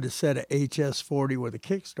 but it said a HS40 with a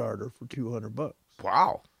Kickstarter for $200.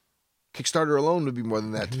 Wow. Kickstarter alone would be more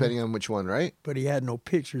than that, depending on which one, right? But he had no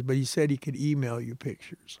pictures, but he said he could email you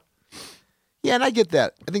pictures. Yeah, and I get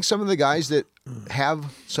that. I think some of the guys that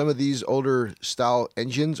have some of these older style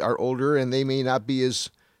engines are older, and they may not be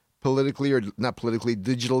as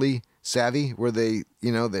digitally savvy, where they,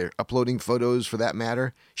 they're uploading photos for that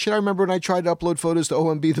matter. Shit, I remember when I tried to upload photos to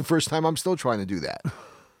OMB the first time. I'm still trying to do that.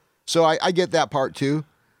 So I get that part too.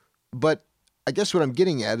 But I guess what I'm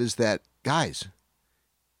getting at is that, guys,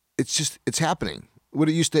 it's happening. What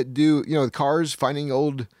it used to do, cars, finding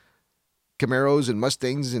old Camaros and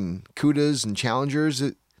Mustangs and Cudas and Challengers,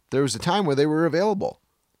 there was a time where they were available.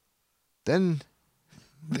 Then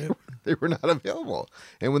they were not available.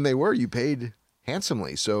 And when they were, you paid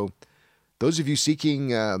handsomely. So those of you seeking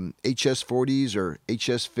HS40s or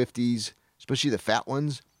HS50s, especially the fat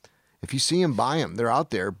ones, if you see them, buy them. They're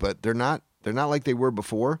out there, but they're not like they were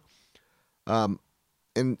before.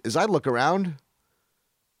 And as I look around,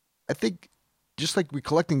 I think just like we're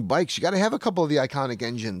collecting bikes, you got to have a couple of the iconic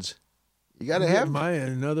engines. You got to have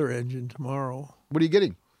another engine tomorrow. What are you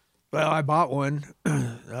getting? Well, I bought one,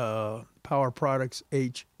 Power Products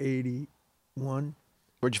H81.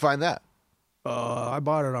 Where'd you find that? I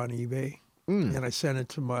bought it on eBay, and I sent it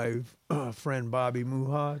to my friend Bobby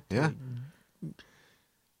Muha. Yeah.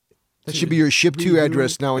 That should be your ship to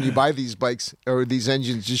address now when you buy these bikes or these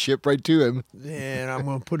engines, just ship right to him. And I'm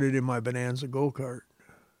going to put it in my Bonanza go-kart.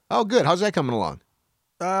 Oh, good. How's that coming along?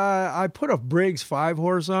 I put a Briggs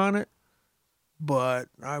 5-horse on it, but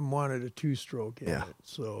I wanted a 2-stroke in it.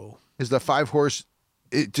 So is the 5-horse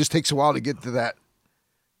it just takes a while to get to that.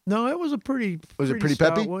 No, it was a pretty. Was it pretty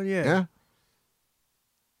stout peppy? one, yeah. Yeah.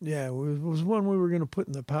 Yeah, it was one we were going to put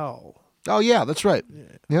in the Powell. Oh yeah, that's right.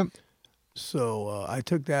 Yeah. Yep. So I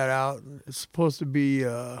took that out. It's supposed to be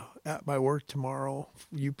at my work tomorrow.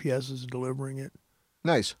 UPS is delivering it.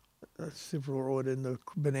 Nice. Let's see if we'll roll it in the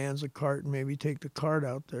Bonanza cart and maybe take the cart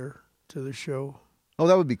out there to the show. Oh,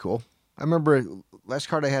 that would be cool. I remember last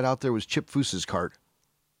cart I had out there was Chip Foose's cart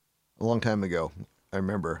a long time ago. I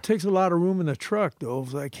remember. Takes a lot of room in the truck, though.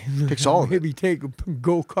 If I can Takes all of it. maybe take a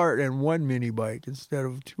go-kart and one mini bike instead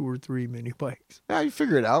of 2 or 3 mini bikes. Yeah, you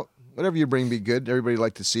figure it out. Whatever you bring, be good. Everybody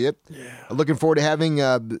like to see it. Yeah. Looking forward to having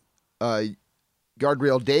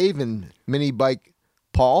Guardrail Dave and Mini Bike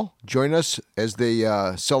Paul join us as they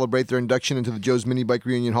celebrate their induction into the Joe's Mini Bike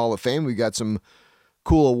Reunion Hall of Fame. We got some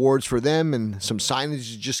cool awards for them and some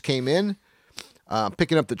signage just came in.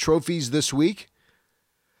 Picking up the trophies this week.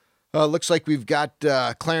 Looks like we've got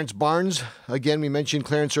Clarence Barnes. Again, we mentioned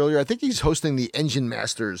Clarence earlier. I think he's hosting the Engine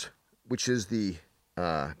Masters, which is the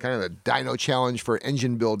kind of the dyno challenge for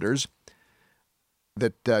engine builders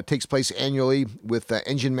that takes place annually with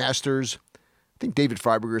Engine Masters. I think David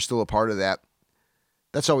Freiberger is still a part of that.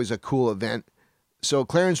 That's always a cool event. So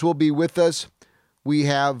Clarence will be with us. We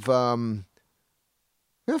have a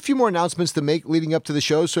few more announcements to make leading up to the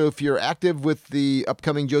show. So if you're active with the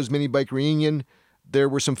upcoming Joe's Mini Bike Reunion, there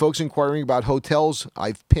were some folks inquiring about hotels.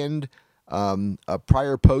 I've pinned a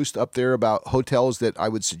prior post up there about hotels that I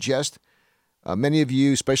would suggest. Many of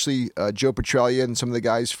you, especially Joe Petralia and some of the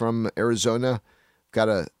guys from Arizona, got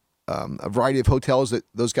a variety of hotels that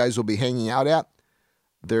those guys will be hanging out at.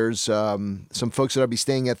 There's some folks that I'll be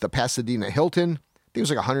staying at the Pasadena Hilton. I think it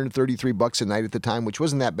was like $133 a night at the time, which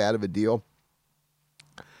wasn't that bad of a deal.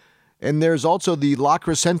 And there's also the La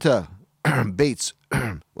Crescenta Bates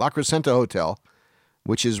La Crescenta Hotel,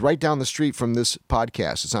 which is right down the street from this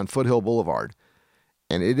podcast. It's on Foothill Boulevard.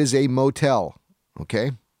 And it is a motel,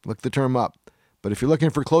 okay? Look the term up. But if you're looking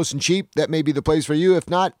for close and cheap, that may be the place for you. If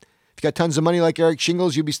not, if you got tons of money like Eric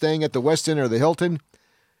Shingles, you'll be staying at the Westin or the Hilton.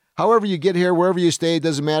 However you get here, wherever you stay, it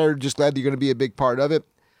doesn't matter. Just glad that you're going to be a big part of it.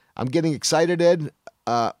 I'm getting excited, Ed.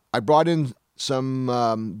 I brought in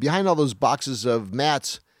some, behind all those boxes of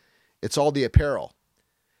mats, it's all the apparel.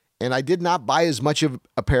 And I did not buy as much of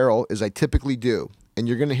apparel as I typically do. And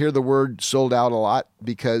you're going to hear the word sold out a lot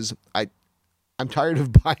because I'm tired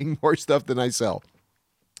of buying more stuff than I sell.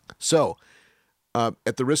 So,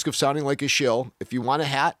 at the risk of sounding like a shill, if you want a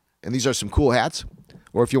hat, and these are some cool hats,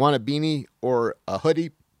 or if you want a beanie or a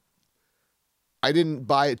hoodie, I didn't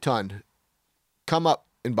buy a ton. Come up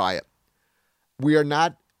and buy it. We are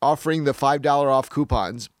not offering the $5 off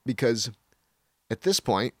coupons because at this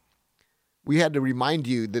point, we had to remind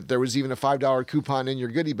you that there was even a $5 coupon in your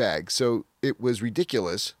goodie bag. So it was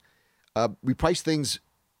ridiculous. We price things,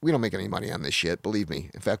 we don't make any money on this shit, believe me.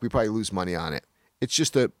 In fact, we probably lose money on it. It's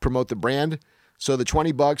just to promote the brand. So the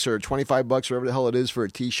 $20 or $25, whatever the hell it is for a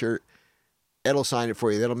t-shirt, it'll sign it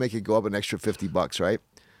for you. That'll make it go up an extra $50, right?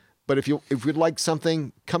 But if you'd like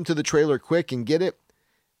something, come to the trailer quick and get it.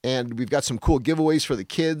 And we've got some cool giveaways for the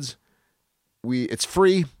kids. It's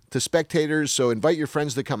free to spectators, so invite your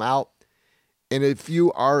friends to come out. And if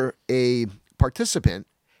you are a participant,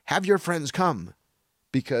 have your friends come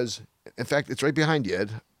because, in fact, it's right behind you,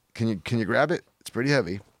 Ed. Can you grab it? It's pretty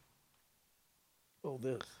heavy. Oh,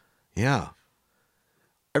 this. Yeah.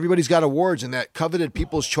 Everybody's got awards, and that coveted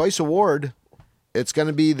People's Choice Award, it's going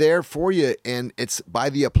to be there for you, and it's by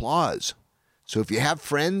the applause. So if you have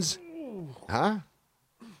friends,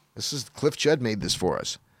 This is Cliff Judd made this for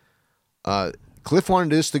us. Cliff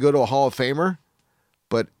wanted this to go to a Hall of Famer,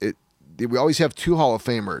 but we always have 2 Hall of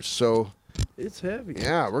Famers, so It's heavy.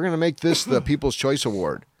 yeah, we're going to make this the People's Choice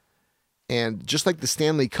Award. And just like the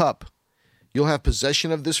Stanley Cup, you'll have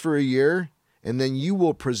possession of this for a year, and then you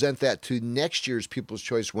will present that to next year's People's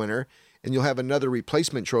Choice winner, and you'll have another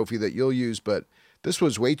replacement trophy that you'll use. But this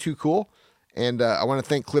was way too cool, and I want to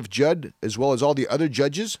thank Cliff Judd as well as all the other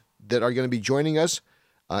judges that are going to be joining us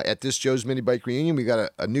at this Joe's Mini Bike Reunion. We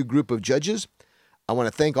got a new group of judges. I want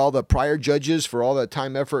to thank all the prior judges for all the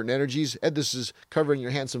time, effort, and energies. Ed, this is covering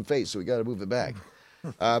your handsome face, so we got to move it back.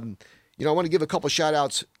 I want to give a couple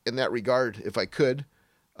shout-outs in that regard, if I could.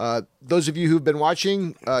 Those of you who've been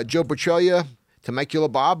watching, Joe Petralia, Temecula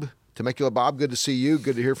Bob, good to see you.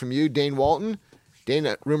 Good to hear from you. Dane Walton.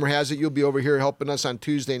 Dane, rumor has it you'll be over here helping us on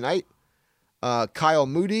Tuesday night. Kyle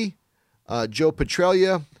Moody, Joe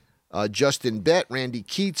Petralia, Justin Bett, Randy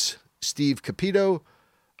Keats, Steve Capito,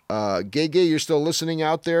 Gay, you're still listening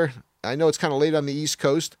out there. I know it's kind of late on the East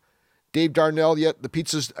Coast. Dave Darnell, the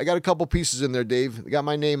pizzas, I got a couple pieces in there, Dave. They got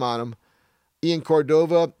my name on them. Ian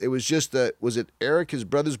Cordova. It was just, was it Eric, his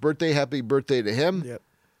brother's birthday? Happy birthday to him. Yep.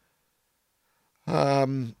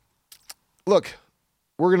 Look,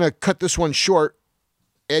 we're going to cut this one short.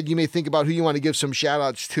 Ed, you may think about who you want to give some shout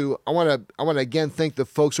outs to. I want to again thank the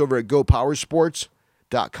folks over at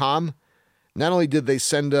GoPowersports.com. Not only did they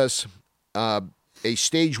send us a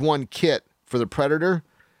Stage 1 kit for the Predator,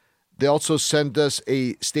 they also sent us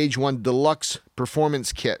a Stage 1 Deluxe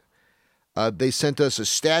Performance kit. They sent us a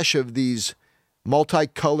stash of these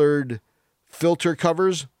multicolored filter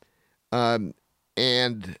covers, and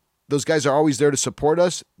those guys are always there to support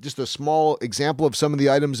us. Just a small example of some of the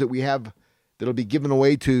items that we have that'll be given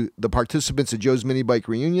away to the participants at Joe's Mini Bike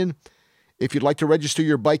Reunion. If you'd like to register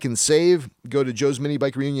your bike and save, go to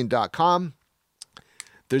joesminibikereunion.com.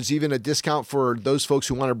 There's even a discount for those folks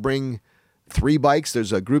who want to bring 3 bikes.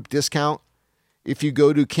 There's a group discount. If you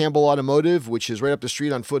go to Campbell Automotive, which is right up the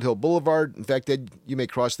street on Foothill Boulevard, in fact, Ed, you may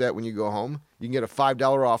cross that when you go home, you can get a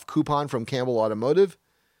 $5 off coupon from Campbell Automotive.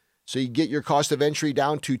 So you get your cost of entry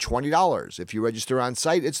down to $20. If you register on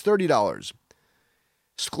site, it's $30.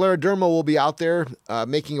 Scleroderma will be out there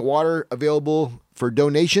making water available for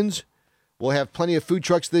donations. We'll have plenty of food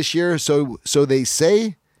trucks this year, so they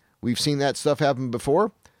say. We've seen that stuff happen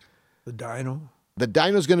before. The dyno. The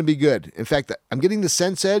dyno's going to be good. In fact, I'm getting the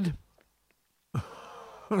sense, Ed,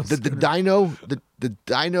 the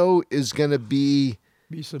dyno is going to be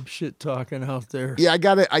some shit talking out there. Yeah,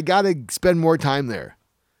 I gotta spend more time there.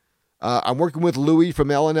 I'm working with Louie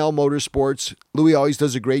from L&L Motorsports. Louie always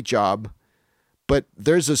does a great job, but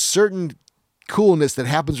there's a certain coolness that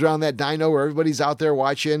happens around that dyno where everybody's out there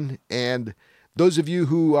watching. And those of you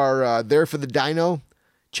who are there for the dyno,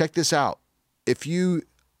 check this out. If you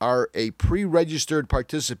are a pre-registered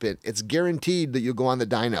participant, it's guaranteed that you'll go on the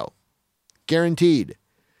dyno. Guaranteed.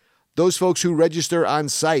 Those folks who register on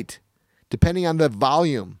site, depending on the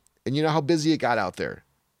volume, and you know how busy it got out there,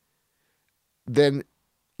 then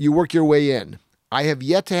you work your way in. I have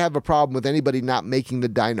yet to have a problem with anybody not making the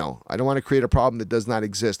dyno. I don't want to create a problem that does not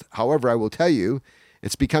exist. However, I will tell you,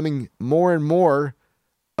 it's becoming more and more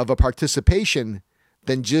of a participation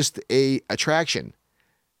than just a attraction.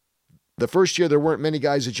 The first year, there weren't many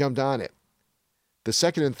guys that jumped on it. The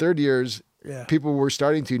second and third years, people were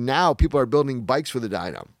starting to. Now people are building bikes for the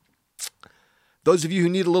dyno. Those of you who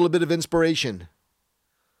need a little bit of inspiration,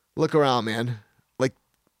 look around, man. Like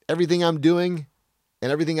everything I'm doing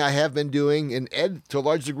and everything I have been doing, and Ed, to a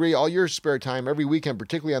large degree, all your spare time, every weekend,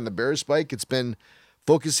 particularly on the Bears bike, it's been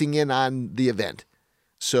focusing in on the event.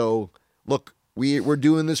 So, look, we're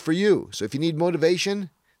doing this for you. So if you need motivation,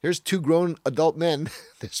 there's 2 grown adult men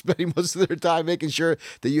that are spending most of their time making sure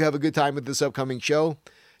that you have a good time with this upcoming show.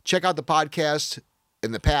 Check out the podcast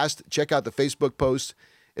in the past. Check out the Facebook post.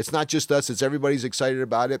 It's not just us. It's everybody's excited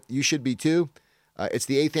about it. You should be too. It's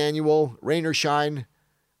the 8th annual, rain or shine.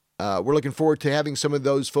 We're looking forward to having some of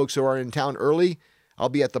those folks who are in town early. I'll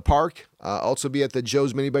be at the park. Also be at the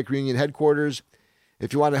Joe's Mini Bike Reunion headquarters.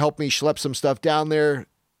 If you want to help me schlep some stuff down there,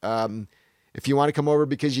 if you want to come over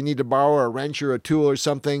because you need to borrow a wrench or a tool or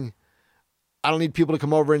something, I don't need people to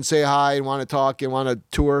come over and say hi and want to talk and want to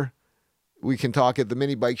tour. We can talk at the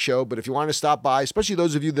mini bike show. But if you want to stop by, especially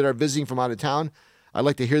those of you that are visiting from out of town, I'd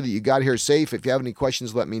like to hear that you got here safe. If you have any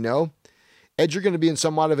questions, let me know. Ed, you're going to be in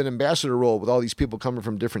somewhat of an ambassador role with all these people coming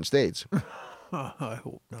from different states. I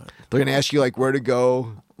hope not. They're going to ask you like where to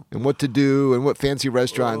go and what to do and what fancy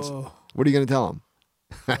restaurants. What are you going to tell them?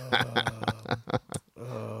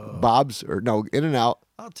 Bob's or no, In-N-Out.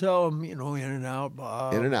 I'll tell them, In-N-Out,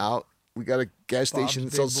 Bob. In-N-Out. We got a gas station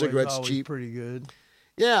that sells cigarettes cheap. Pretty good.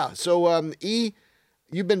 Yeah. So, E,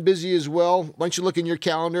 you've been busy as well. Why don't you look in your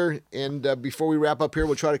calendar, and before we wrap up here,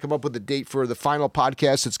 we'll try to come up with a date for the final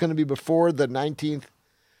podcast. It's going to be before the 19th.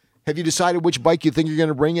 Have you decided which bike you think you're going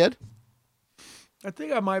to bring, Ed? I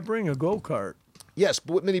think I might bring a go-kart. Yes,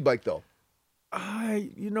 but what mini bike, though?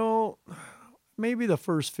 Maybe the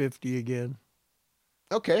first 50 again.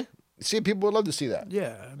 Okay. See, people would love to see that.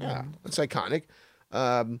 Yeah. Yeah, that's iconic.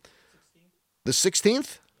 The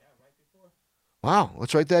 16th? Wow,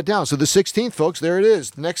 let's write that down. So the 16th, folks, there it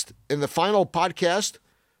is. Next, in the final podcast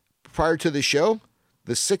prior to the show,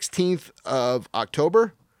 the 16th of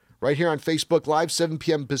October, right here on Facebook Live, 7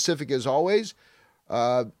 p.m. Pacific as always.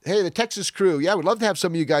 Hey, the Texas crew. Yeah, we'd love to have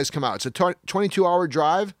some of you guys come out. It's a 22-hour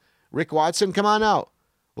drive. Rick Watson, come on out.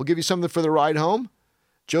 We'll give you something for the ride home.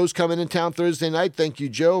 Joe's coming in town Thursday night. Thank you,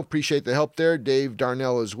 Joe. Appreciate the help there. Dave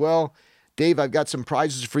Darnell as well. Dave, I've got some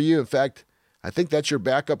prizes for you. In fact, I think that's your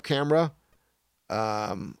backup camera.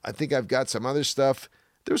 I think I've got some other stuff.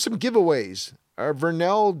 There were some giveaways.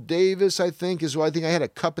 Vernell Davis, I think, is who I think I had a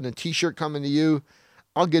cup and a T-shirt coming to you.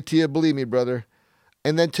 I'll get to you. Believe me, brother.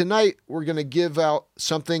 And then tonight, we're going to give out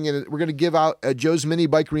something, and we're going to give out a Joe's Mini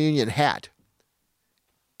Bike Reunion hat.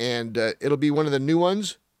 And it'll be one of the new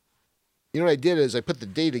ones. You know what I did is I put the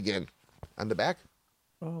date again on the back.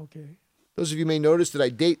 Oh, okay. Those of you may notice that I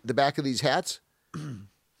date the back of these hats.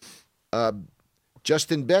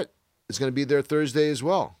 Justin Bett is going to be there Thursday as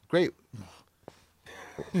well. Great.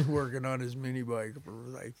 Working on his mini bike for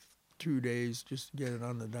like 2 days just to get it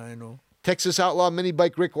on the dyno. Texas Outlaw Mini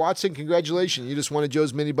Bike Rick Watson, congratulations. You just won a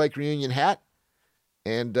Joe's Mini Bike Reunion hat.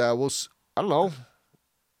 And I don't know.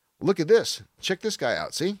 Look at this. Check this guy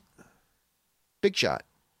out. See? Big shot.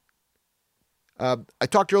 I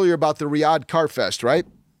talked earlier about the Riyadh Car Fest, right?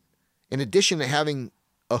 In addition to having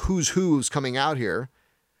a who's who's coming out here,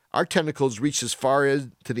 our tentacles reach as far as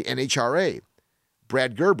to the NHRA.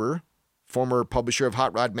 Brad Gerber, former publisher of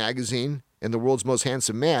Hot Rod Magazine and the world's most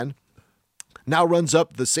handsome man, now runs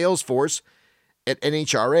up the sales force at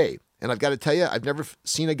NHRA. And I've got to tell you, I've never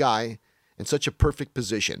seen a guy in such a perfect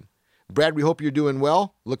position. Brad, we hope you're doing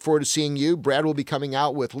well. Look forward to seeing you. Brad will be coming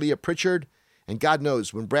out with Leah Pritchard. And God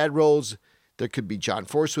knows, when Brad rolls, there could be John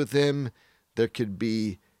Force with him. There could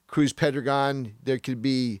be Cruz Pedregon. There could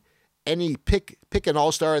be any pick an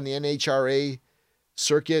all-star in the NHRA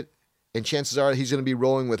circuit, and chances are he's going to be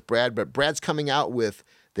rolling with Brad. But Brad's coming out with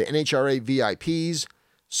the NHRA VIPs,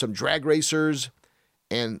 some drag racers,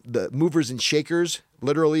 and the movers and shakers,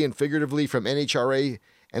 literally and figuratively, from NHRA.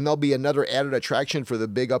 And there'll be another added attraction for the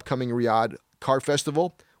big upcoming Riyadh Car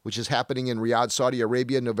Festival, which is happening in Riyadh, Saudi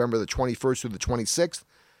Arabia, November the 21st through the 26th.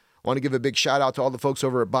 I want to give a big shout out to all the folks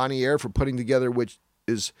over at Bonnie Air for putting together, which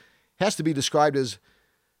has to be described as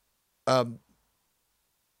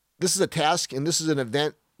this is a task, and this is an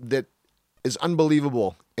event that is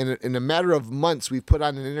unbelievable. In a matter of months, we've put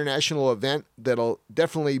on an international event that'll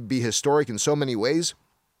definitely be historic in so many ways.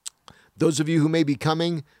 Those of you who may be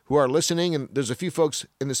coming, who are listening, and there's a few folks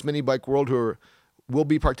in this mini bike world who will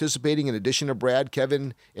be participating in addition to Brad,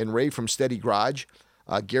 Kevin, and Ray from Steady Garage,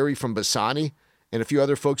 Gary from Bassani, and a few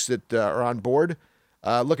other folks that are on board.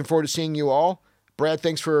 Looking forward to seeing you all. Brad,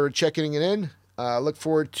 thanks for checking it in. Look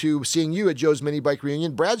forward to seeing you at Joe's Mini Bike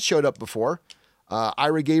Reunion. Brad showed up before.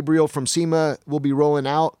 Ira Gabriel from SEMA will be rolling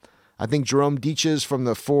out. I think Jerome Deaches from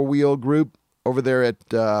the Four Wheel Group over there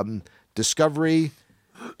at Discovery.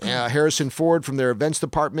 Harrison Ford from their events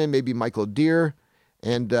department, maybe Michael Deere.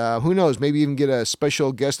 And who knows, maybe even get a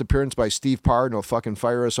special guest appearance by Steve Parr, and he'll fucking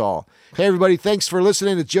fire us all. Hey, everybody, thanks for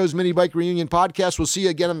listening to Joe's Mini Bike Reunion podcast. We'll see you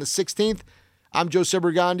again on the 16th. I'm Joe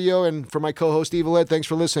Sebergandio, and for my co-host, Evil Ed, thanks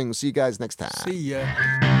for listening. We'll see you guys next time. See ya.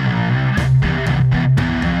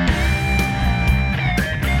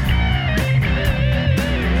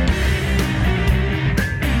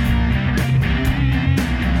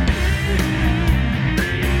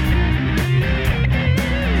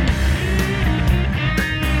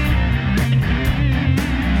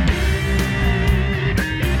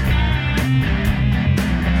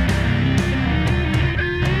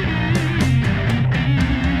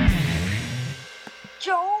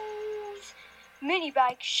 Joe's Mini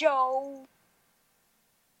Bike Show.